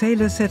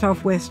 sailors set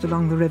off west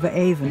along the River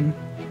Avon,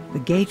 the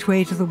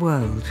gateway to the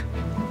world.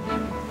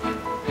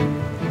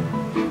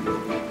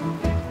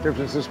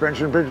 Clifton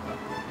Suspension Bridge.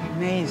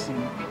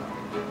 Amazing.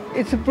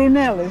 It's a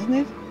Brunel, isn't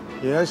it?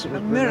 Yes, A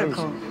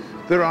miracle.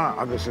 There are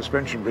other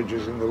suspension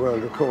bridges in the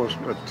world, of course,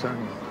 but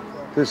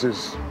this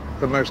is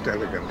the most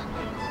elegant.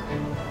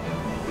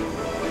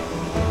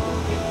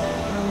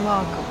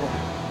 Remarkable.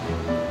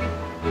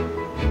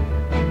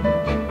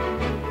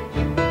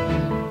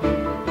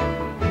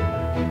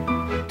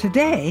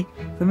 Today,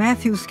 the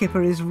Matthew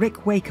skipper is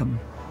Rick Wakeham.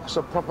 It's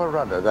a proper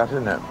rudder, that,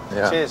 isn't it?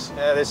 Yeah. It is.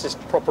 Yeah, this is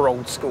proper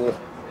old school.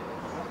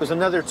 It was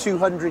another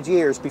 200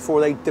 years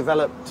before they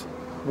developed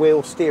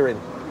wheel steering.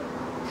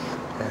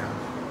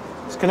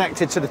 Yeah. It's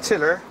connected to the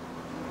tiller,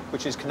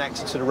 which is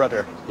connected to the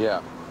rudder.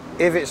 Yeah.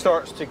 If it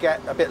starts to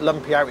get a bit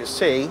lumpy out at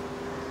sea,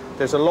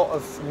 there's a lot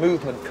of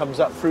movement comes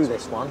up through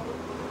this one.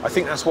 I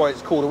think that's why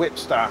it's called a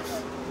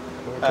whipstaff.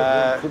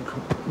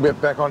 Whip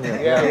back on you.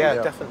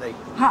 Yeah, definitely.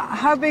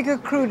 How big a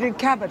crew did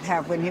Cabot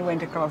have when he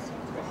went across?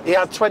 He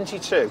had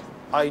 22.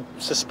 I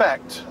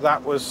suspect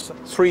that was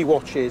 3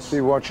 watches.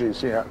 3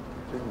 watches, yeah.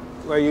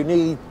 Where you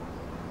need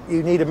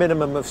You need a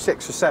minimum of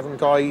 6 or 7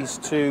 guys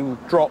to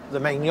drop the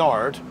main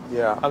yard,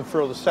 Yeah.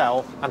 unfurl the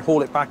sail, and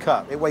haul it back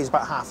up. It weighs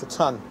about half a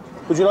ton.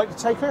 Would you like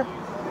to take her?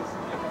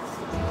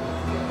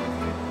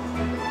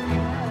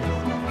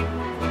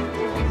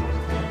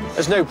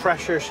 There's no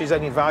pressure. She's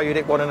only valued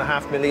at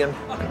 $1.5 million.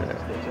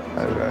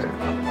 All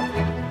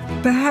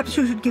right. Perhaps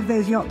you should give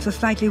those yachts a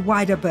slightly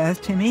wider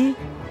berth, Timmy.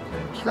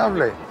 It's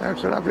lovely.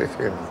 That's a lovely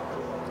thing.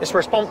 It's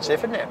responsive,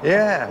 isn't it?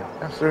 Yeah,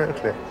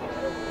 absolutely.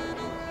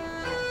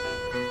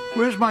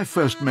 Where's my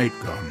first mate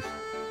gone?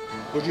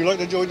 Would you like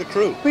to join the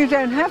crew? We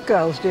don't have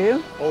girls, do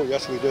you? Oh,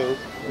 yes, we do.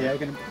 Yeah, we're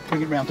going to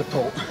bring it round to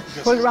port.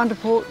 Pull it round to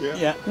port?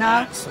 Yeah.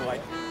 Now, That's the way.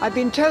 I've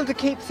been told to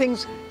keep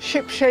things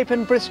ship-shape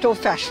and Bristol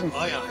fashion.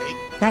 Aye, aye.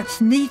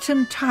 That's neat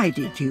and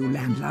tidy to you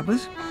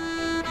landlubbers.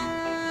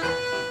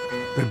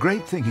 The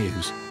great thing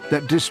is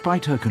that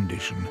despite her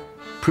condition,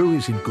 Prue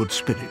is in good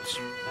spirits,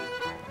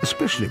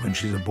 especially when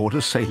she's aboard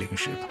a sailing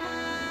ship.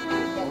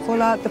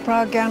 Pull out the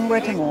plug and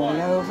wetting all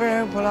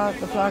over. Pull out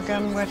the plug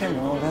and wetting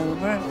all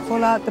over.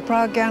 Pull out the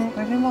plug and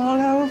wetting all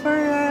over.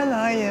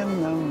 Early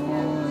in the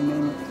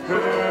morning.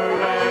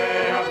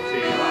 Hooray, up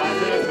she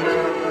rises,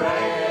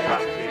 hooray,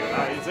 up she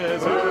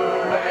rises,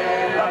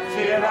 hooray, up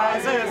she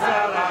rises,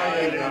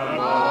 early in the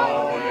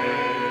morning.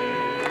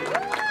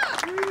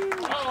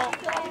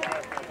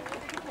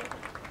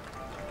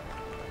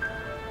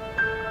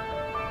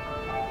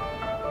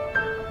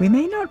 We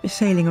may not be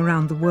sailing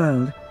around the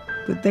world,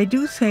 but they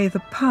do say the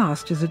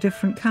past is a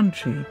different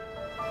country.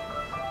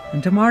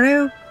 And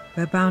tomorrow,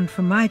 we're bound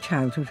for my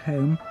childhood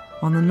home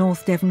on the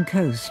North Devon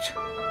coast.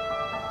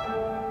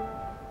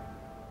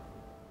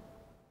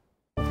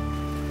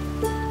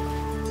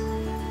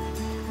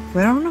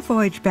 We're on a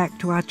voyage back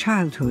to our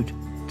childhood,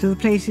 to the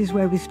places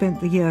where we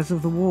spent the years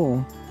of the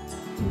war.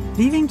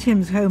 Leaving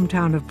Tim's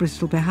hometown of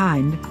Bristol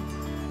behind,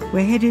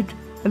 we're headed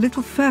a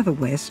little further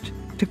west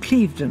to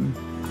Clevedon.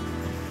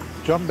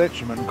 John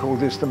Betjeman called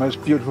this the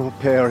most beautiful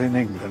pair in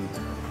England.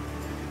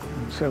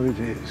 And so it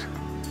is.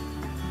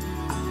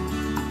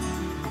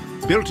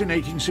 Built in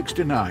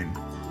 1869,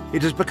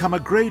 it has become a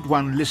Grade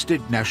 1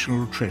 listed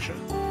national treasure.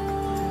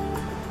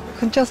 You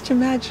can just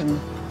imagine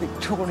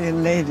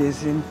Victorian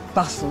ladies in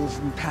bustles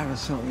and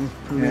parasols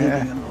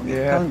parading along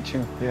it, can't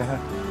you?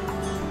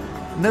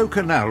 Yeah. No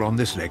canal on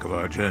this leg of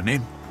our journey,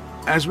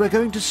 as we're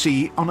going to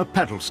sea on a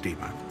paddle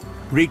steamer,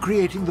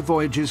 recreating the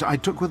voyages I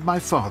took with my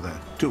father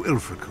to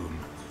Ilfracombe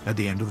at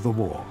the end of the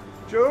war.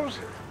 Jules?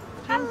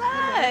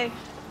 Hello.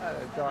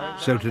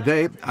 So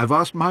today, I've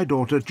asked my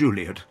daughter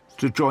Juliet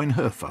to join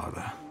her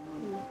father.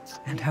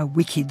 And her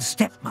wicked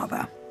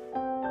stepmother.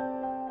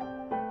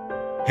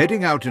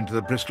 Heading out into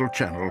the Bristol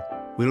Channel,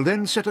 we'll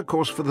then set a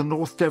course for the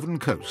North Devon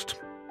coast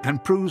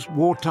and Prue's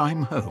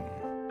wartime home.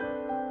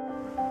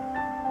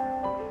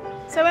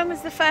 So when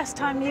was the first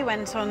time you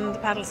went on the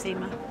paddle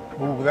steamer?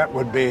 Oh, that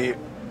would be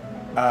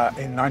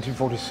in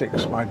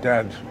 1946. My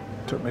dad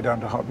took me down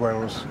to Hot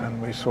Wells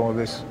and we saw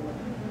this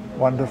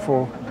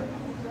wonderful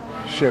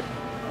ship,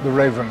 the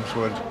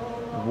Ravenswood,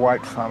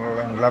 white funnel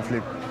and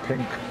lovely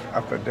pink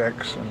upper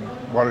decks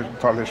and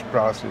polished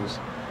brasses.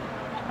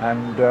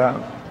 And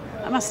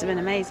That must have been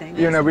amazing.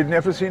 you know, we'd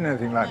never seen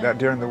anything like that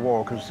during the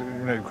war because you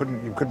know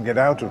you couldn't get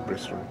out of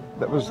Bristol.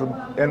 That was the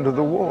end of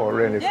the war,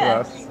 really, for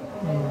us.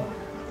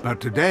 But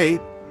today,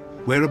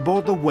 we're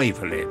aboard the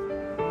Waverley,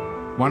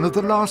 one of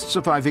the last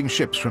surviving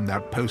ships from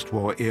that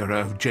post-war era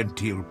of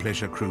genteel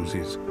pleasure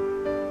cruises.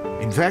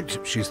 In fact,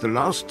 she's the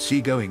last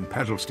seagoing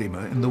paddle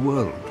steamer in the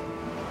world.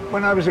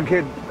 When I was a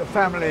kid, the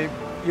family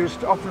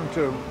used often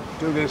to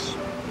do this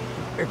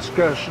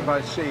excursion by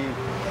sea,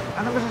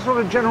 and it was a sort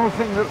of general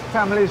thing that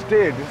families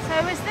did.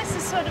 So was this a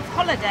sort of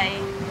holiday,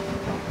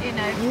 you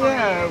know? For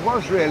Yeah, you? it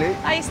was really.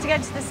 I used to go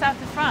to the south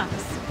of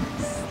France.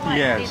 Slightly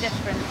Yes.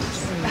 different.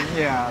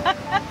 Yeah.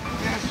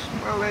 Yes,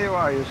 well, there you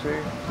are, you see.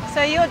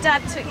 So your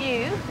dad took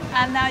you,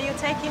 and now you're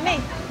taking me.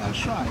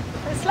 That's right.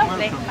 It's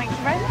lovely. Thank you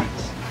very much.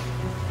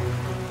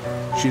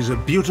 She's a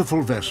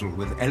beautiful vessel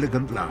with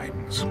elegant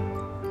lines.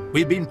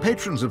 We've been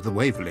patrons of the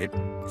Waverley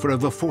for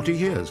over 40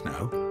 years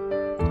now.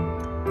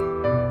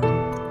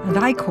 And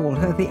I call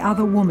her the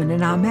other woman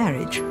in our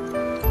marriage. Let's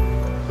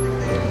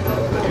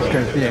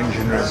go to the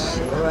engine room.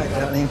 All right,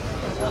 darling.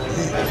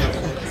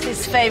 It's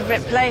his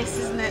favourite place,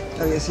 isn't it?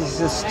 Oh, yes, he's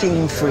a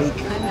steam freak.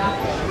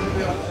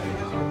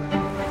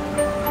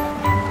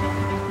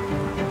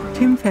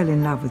 Tim fell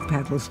in love with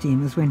paddle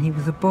steamers when he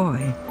was a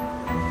boy.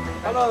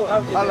 Hello, how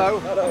are you? Hello.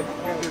 Hello.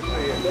 Good to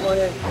see you. Good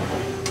morning.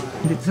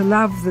 And it's a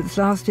love that's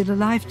lasted a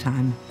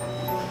lifetime.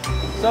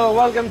 So,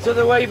 welcome to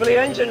the Waverley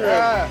engine room.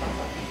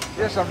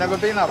 Yes, I've never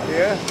been up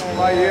here all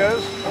my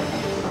years.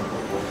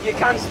 You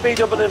can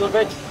speed up a little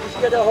bit. Just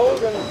get a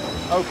hold and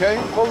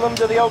Okay. pull them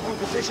to the open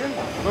position.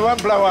 We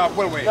won't blow up,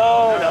 will we?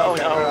 No, no,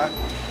 Okay, no. all right.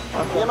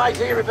 You might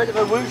hear a bit of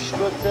a whoosh,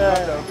 but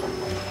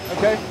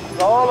Okay.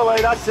 go all the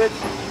way, that's it.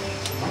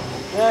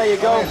 There you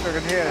go. Yes, I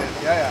can hear it.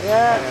 Yeah.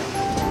 Yeah.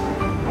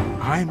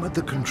 I'm at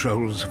the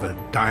controls of a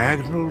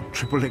diagonal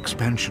triple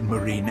expansion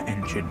marine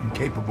engine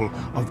capable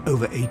of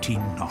over 18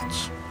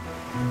 knots.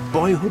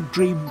 Boyhood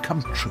dream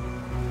come true.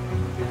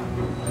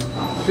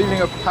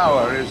 feeling of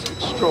power is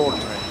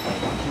extraordinary.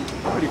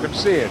 Well, you can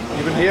see it,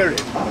 you can hear it,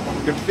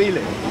 you can feel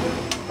it.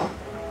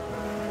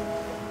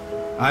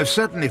 I've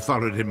certainly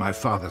followed in my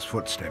father's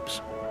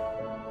footsteps.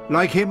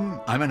 Like him,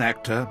 I'm an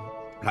actor.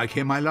 Like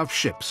him, I love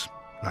ships,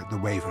 like the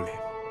Waverley.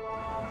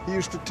 He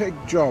used to take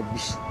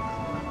jobs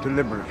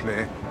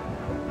deliberately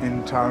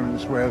in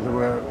towns where there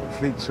were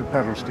fleets of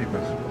paddle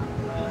steamers.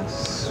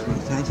 That's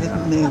sweet, I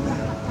didn't know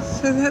that.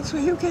 So that's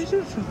where you get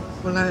it from.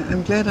 Well,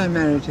 I'm glad I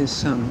married his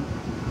son.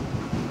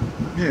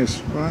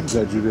 Yes, well, I'm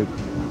glad you did.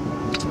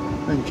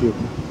 Thank you.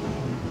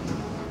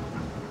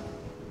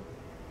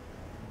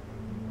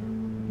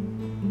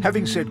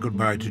 Having said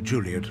goodbye to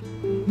Juliet,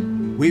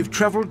 we've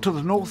travelled to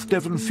the North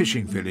Devon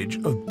fishing village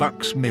of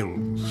Bucks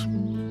Mills.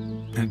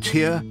 And it's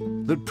here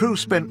that Prue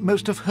spent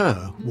most of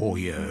her war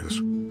years.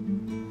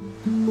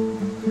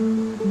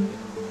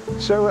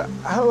 So,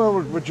 how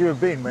old would you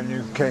have been when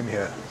you came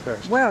here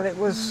first? Well, it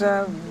was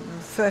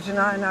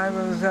 39, I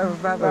was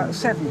about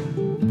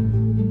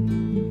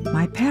 7.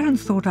 My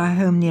parents thought our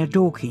home near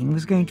Dorking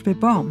was going to be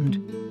bombed,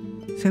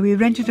 so we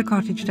rented a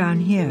cottage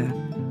down here.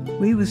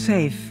 We were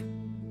safe,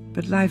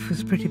 but life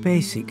was pretty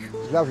basic.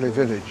 Lovely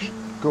village.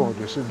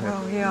 Gorgeous, isn't it?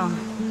 Oh, yeah.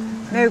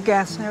 No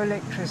gas, no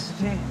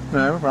electricity.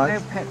 No, right. No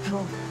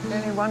petrol.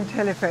 Only one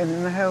telephone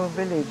in the whole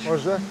village.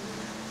 Was there?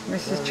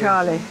 Mrs.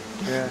 Charlie.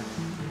 Yeah.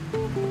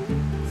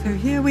 So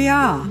here we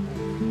are,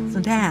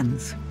 St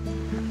Anne's.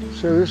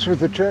 So this was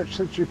the church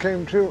that you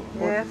came to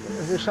Yes.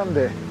 every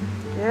Sunday?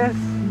 Yes.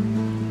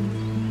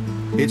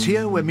 It's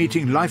here we're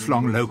meeting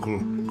lifelong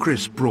local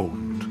Chris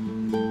Braund.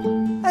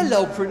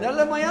 Hello,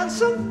 Prunella, my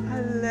handsome.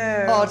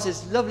 Hello. Oh,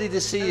 it's lovely to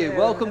see you.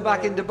 Welcome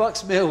back into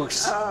Bucks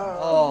Mills.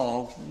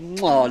 Oh,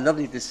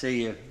 lovely to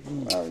see you.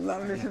 Well,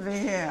 lovely to be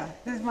here.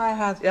 This is my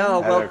husband. Yeah, Hello,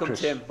 welcome,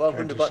 Chris. Tim.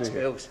 Welcome to Great Bucks see you.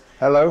 Mills.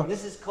 Hello.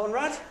 This is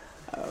Conrad.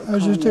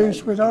 How's you doing,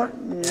 sweetheart?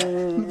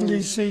 Lovely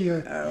to see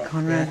you.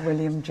 Conrad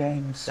William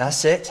James.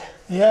 That's it.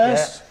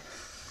 Yes.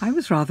 I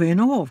was rather in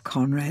awe of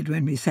Conrad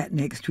when we sat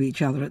next to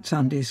each other at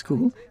Sunday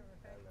school.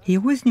 He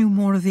always knew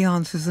more of the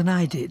answers than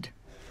I did.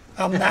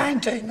 I'm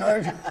 90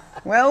 now.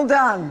 Well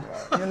done.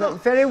 You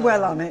look very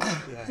well on it.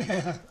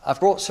 I've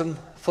brought some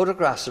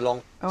photographs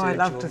along. Oh, I'd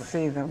love to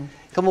see them.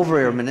 Come over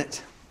here a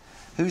minute.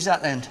 Who's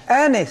that then?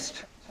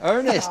 Ernest.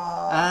 Ernest.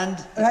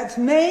 And That's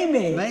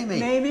Mamie. Mamie.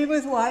 Mamie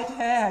with white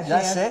hair.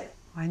 That's it.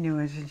 I knew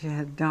it. She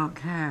had dark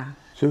hair.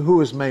 So who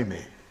was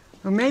Mamie?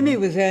 Well, Mamie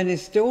was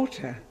Ernest's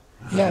daughter.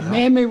 Yeah,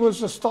 Mamie was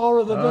the star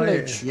of the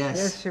village.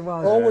 Yes, she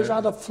was. Always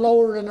had a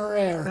flower in her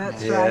hair.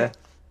 That's right.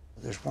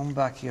 There's one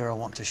back here I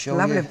want to show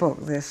Lovely you. book,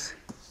 this.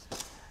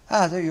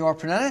 Ah, there you are,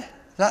 Prunella.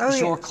 That's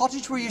your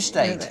cottage where you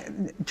stayed.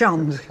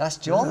 John's. That's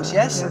John's,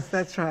 yes? Yes,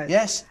 that's right.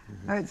 Yes.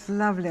 Oh, it's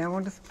lovely. I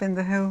want to spend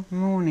the whole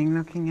morning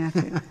looking at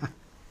it.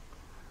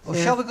 Well,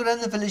 shall we go down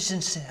the village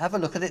and have a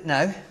look at it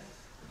now?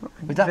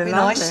 Would that be lovely.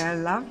 nice? I'd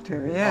love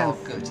to, yes. Oh,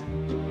 good.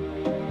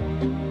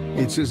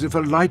 It's as if a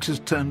light has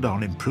turned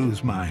on in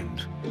Prue's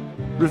mind,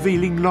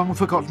 revealing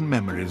long-forgotten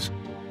memories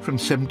from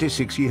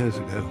 76 years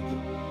ago.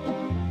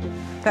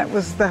 That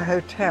was the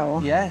hotel.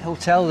 Yeah,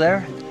 hotel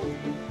there.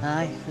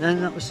 Aye. And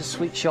then that was the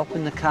sweet shop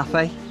in the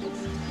cafe.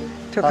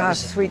 Took That our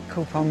was- sweet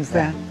coupons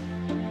there.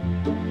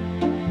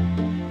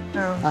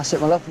 Oh, That's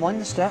it, my love.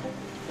 Mind the step.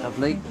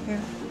 Lovely. thank you.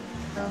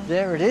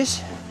 There it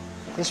is.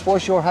 This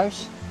was your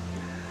house.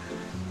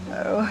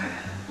 Oh,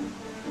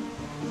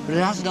 But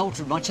it hasn't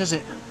altered much, has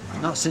it?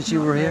 Not since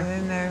you were here.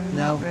 really, no.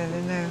 No. Not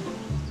really, no.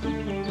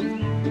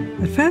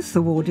 At first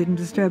the war didn't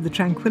disturb the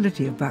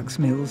tranquility of Bucks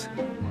Mills,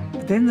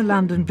 but then the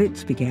London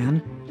Blitz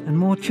began and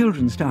more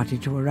children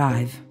started to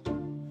arrive.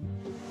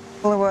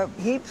 Well, there were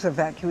heaps of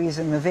evacuees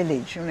in the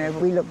village. You know,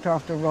 we looked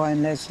after Roy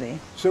and Leslie.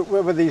 So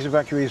where were these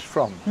evacuees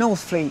from?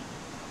 Northfleet.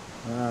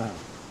 Ah.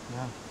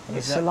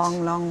 It's a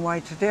long, long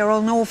way to dear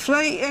old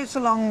Northfleet. It's a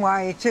long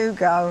way to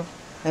go.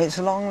 It's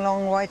a long,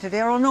 long way to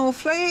dear old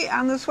Northfleet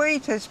and the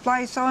sweetest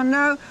place I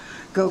know.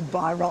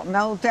 Goodbye, rotten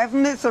old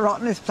Devon. It's the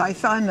rottenest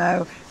place I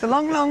know. It's a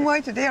long, long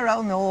way to dear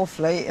old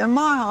Northfleet, and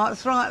my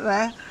heart's right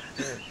there.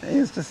 I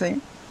used to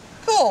sing.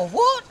 Oh,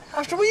 what?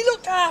 After we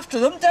looked after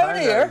them down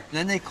here?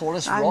 Then they call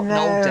us rotten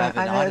old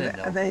Devon. I don't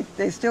know.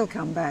 They still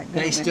come back, don't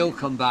They still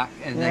come back,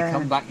 and they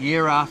come back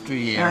year after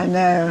year. I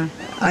know.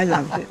 I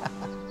loved it.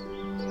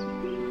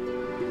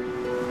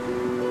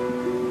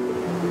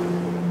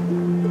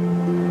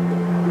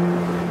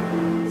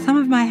 Some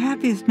of my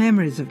happiest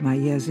memories of my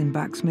years in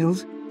Bucks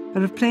Mills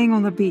are of playing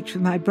on the beach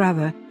with my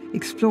brother,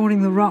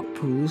 exploring the rock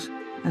pools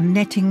and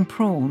netting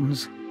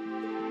prawns.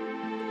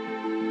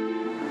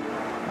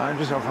 I'm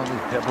just off on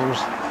these pebbles.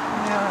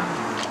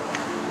 Yeah.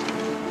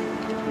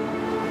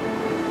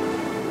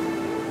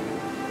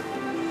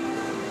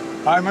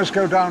 I must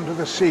go down to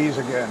the seas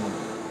again,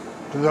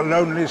 to the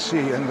lonely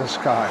sea and the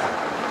sky.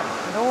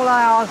 And all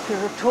I ask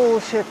is a tall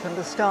ship and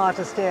a star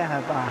to steer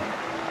her by.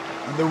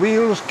 And the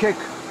wheels kick,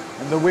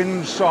 and the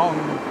wind song,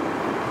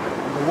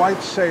 and the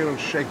white sails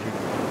shaking.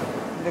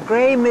 And the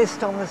grey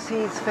mist on the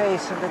sea's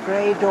face and the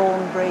grey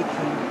dawn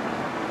breaking.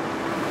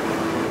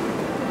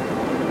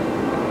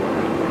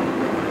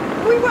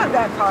 We weren't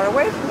that far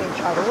away from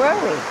each other,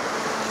 were we?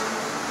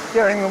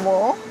 during the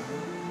war.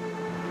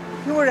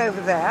 You were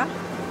over there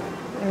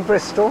in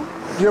Bristol.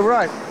 You're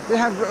right. We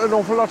had an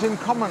awful lot in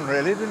common,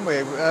 really, didn't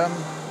we?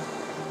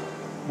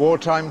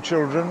 Wartime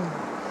children,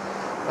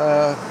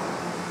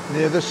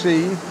 near the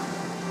sea.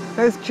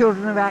 Both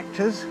children of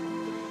actors.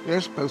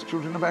 Yes, both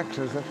children of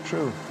actors, that's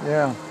true,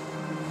 yeah.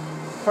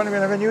 Funny we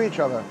never knew each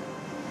other.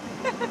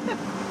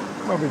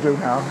 Well, we do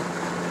now.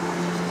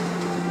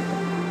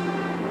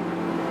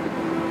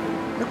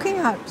 Looking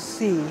out to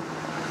sea,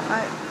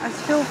 I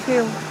still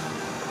feel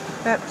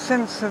that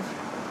sense of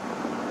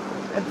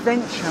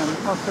adventure and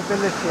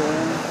possibility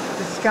and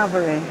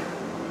discovery.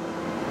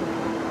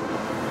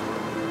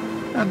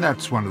 And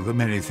that's one of the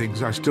many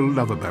things I still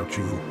love about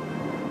you,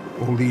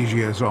 all these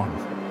years on.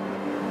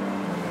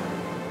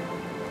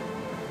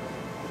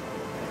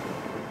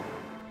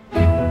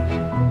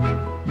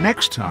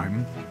 Next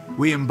time,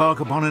 we embark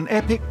upon an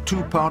epic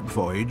two-part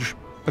voyage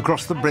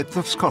across the breadth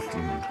of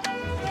Scotland.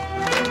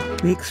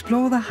 We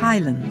explore the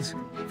Highlands,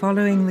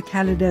 following the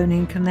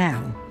Caledonian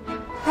Canal.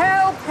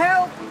 Help!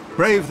 Help!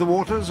 Brave the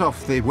waters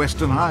off the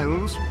Western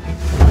Isles.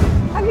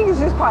 I think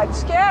this is quite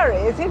scary.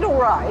 Is it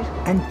all right?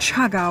 And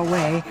chug our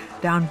way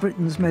down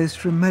Britain's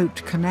most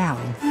remote canal.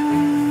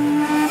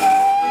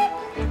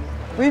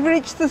 We've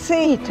reached the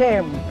sea,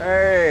 Tim.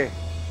 Hey!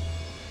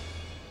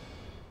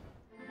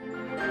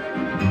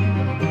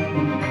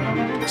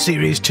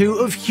 Series 2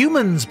 of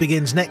Humans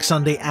begins next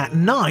Sunday at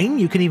 9.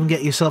 You can even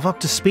get yourself up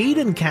to speed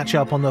and catch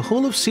up on the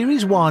whole of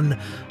Series 1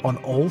 on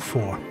all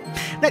 4.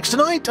 Next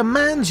tonight, a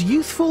man's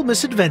youthful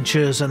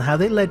misadventures and how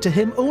they led to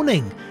him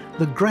owning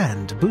the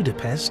Grand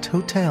Budapest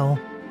Hotel.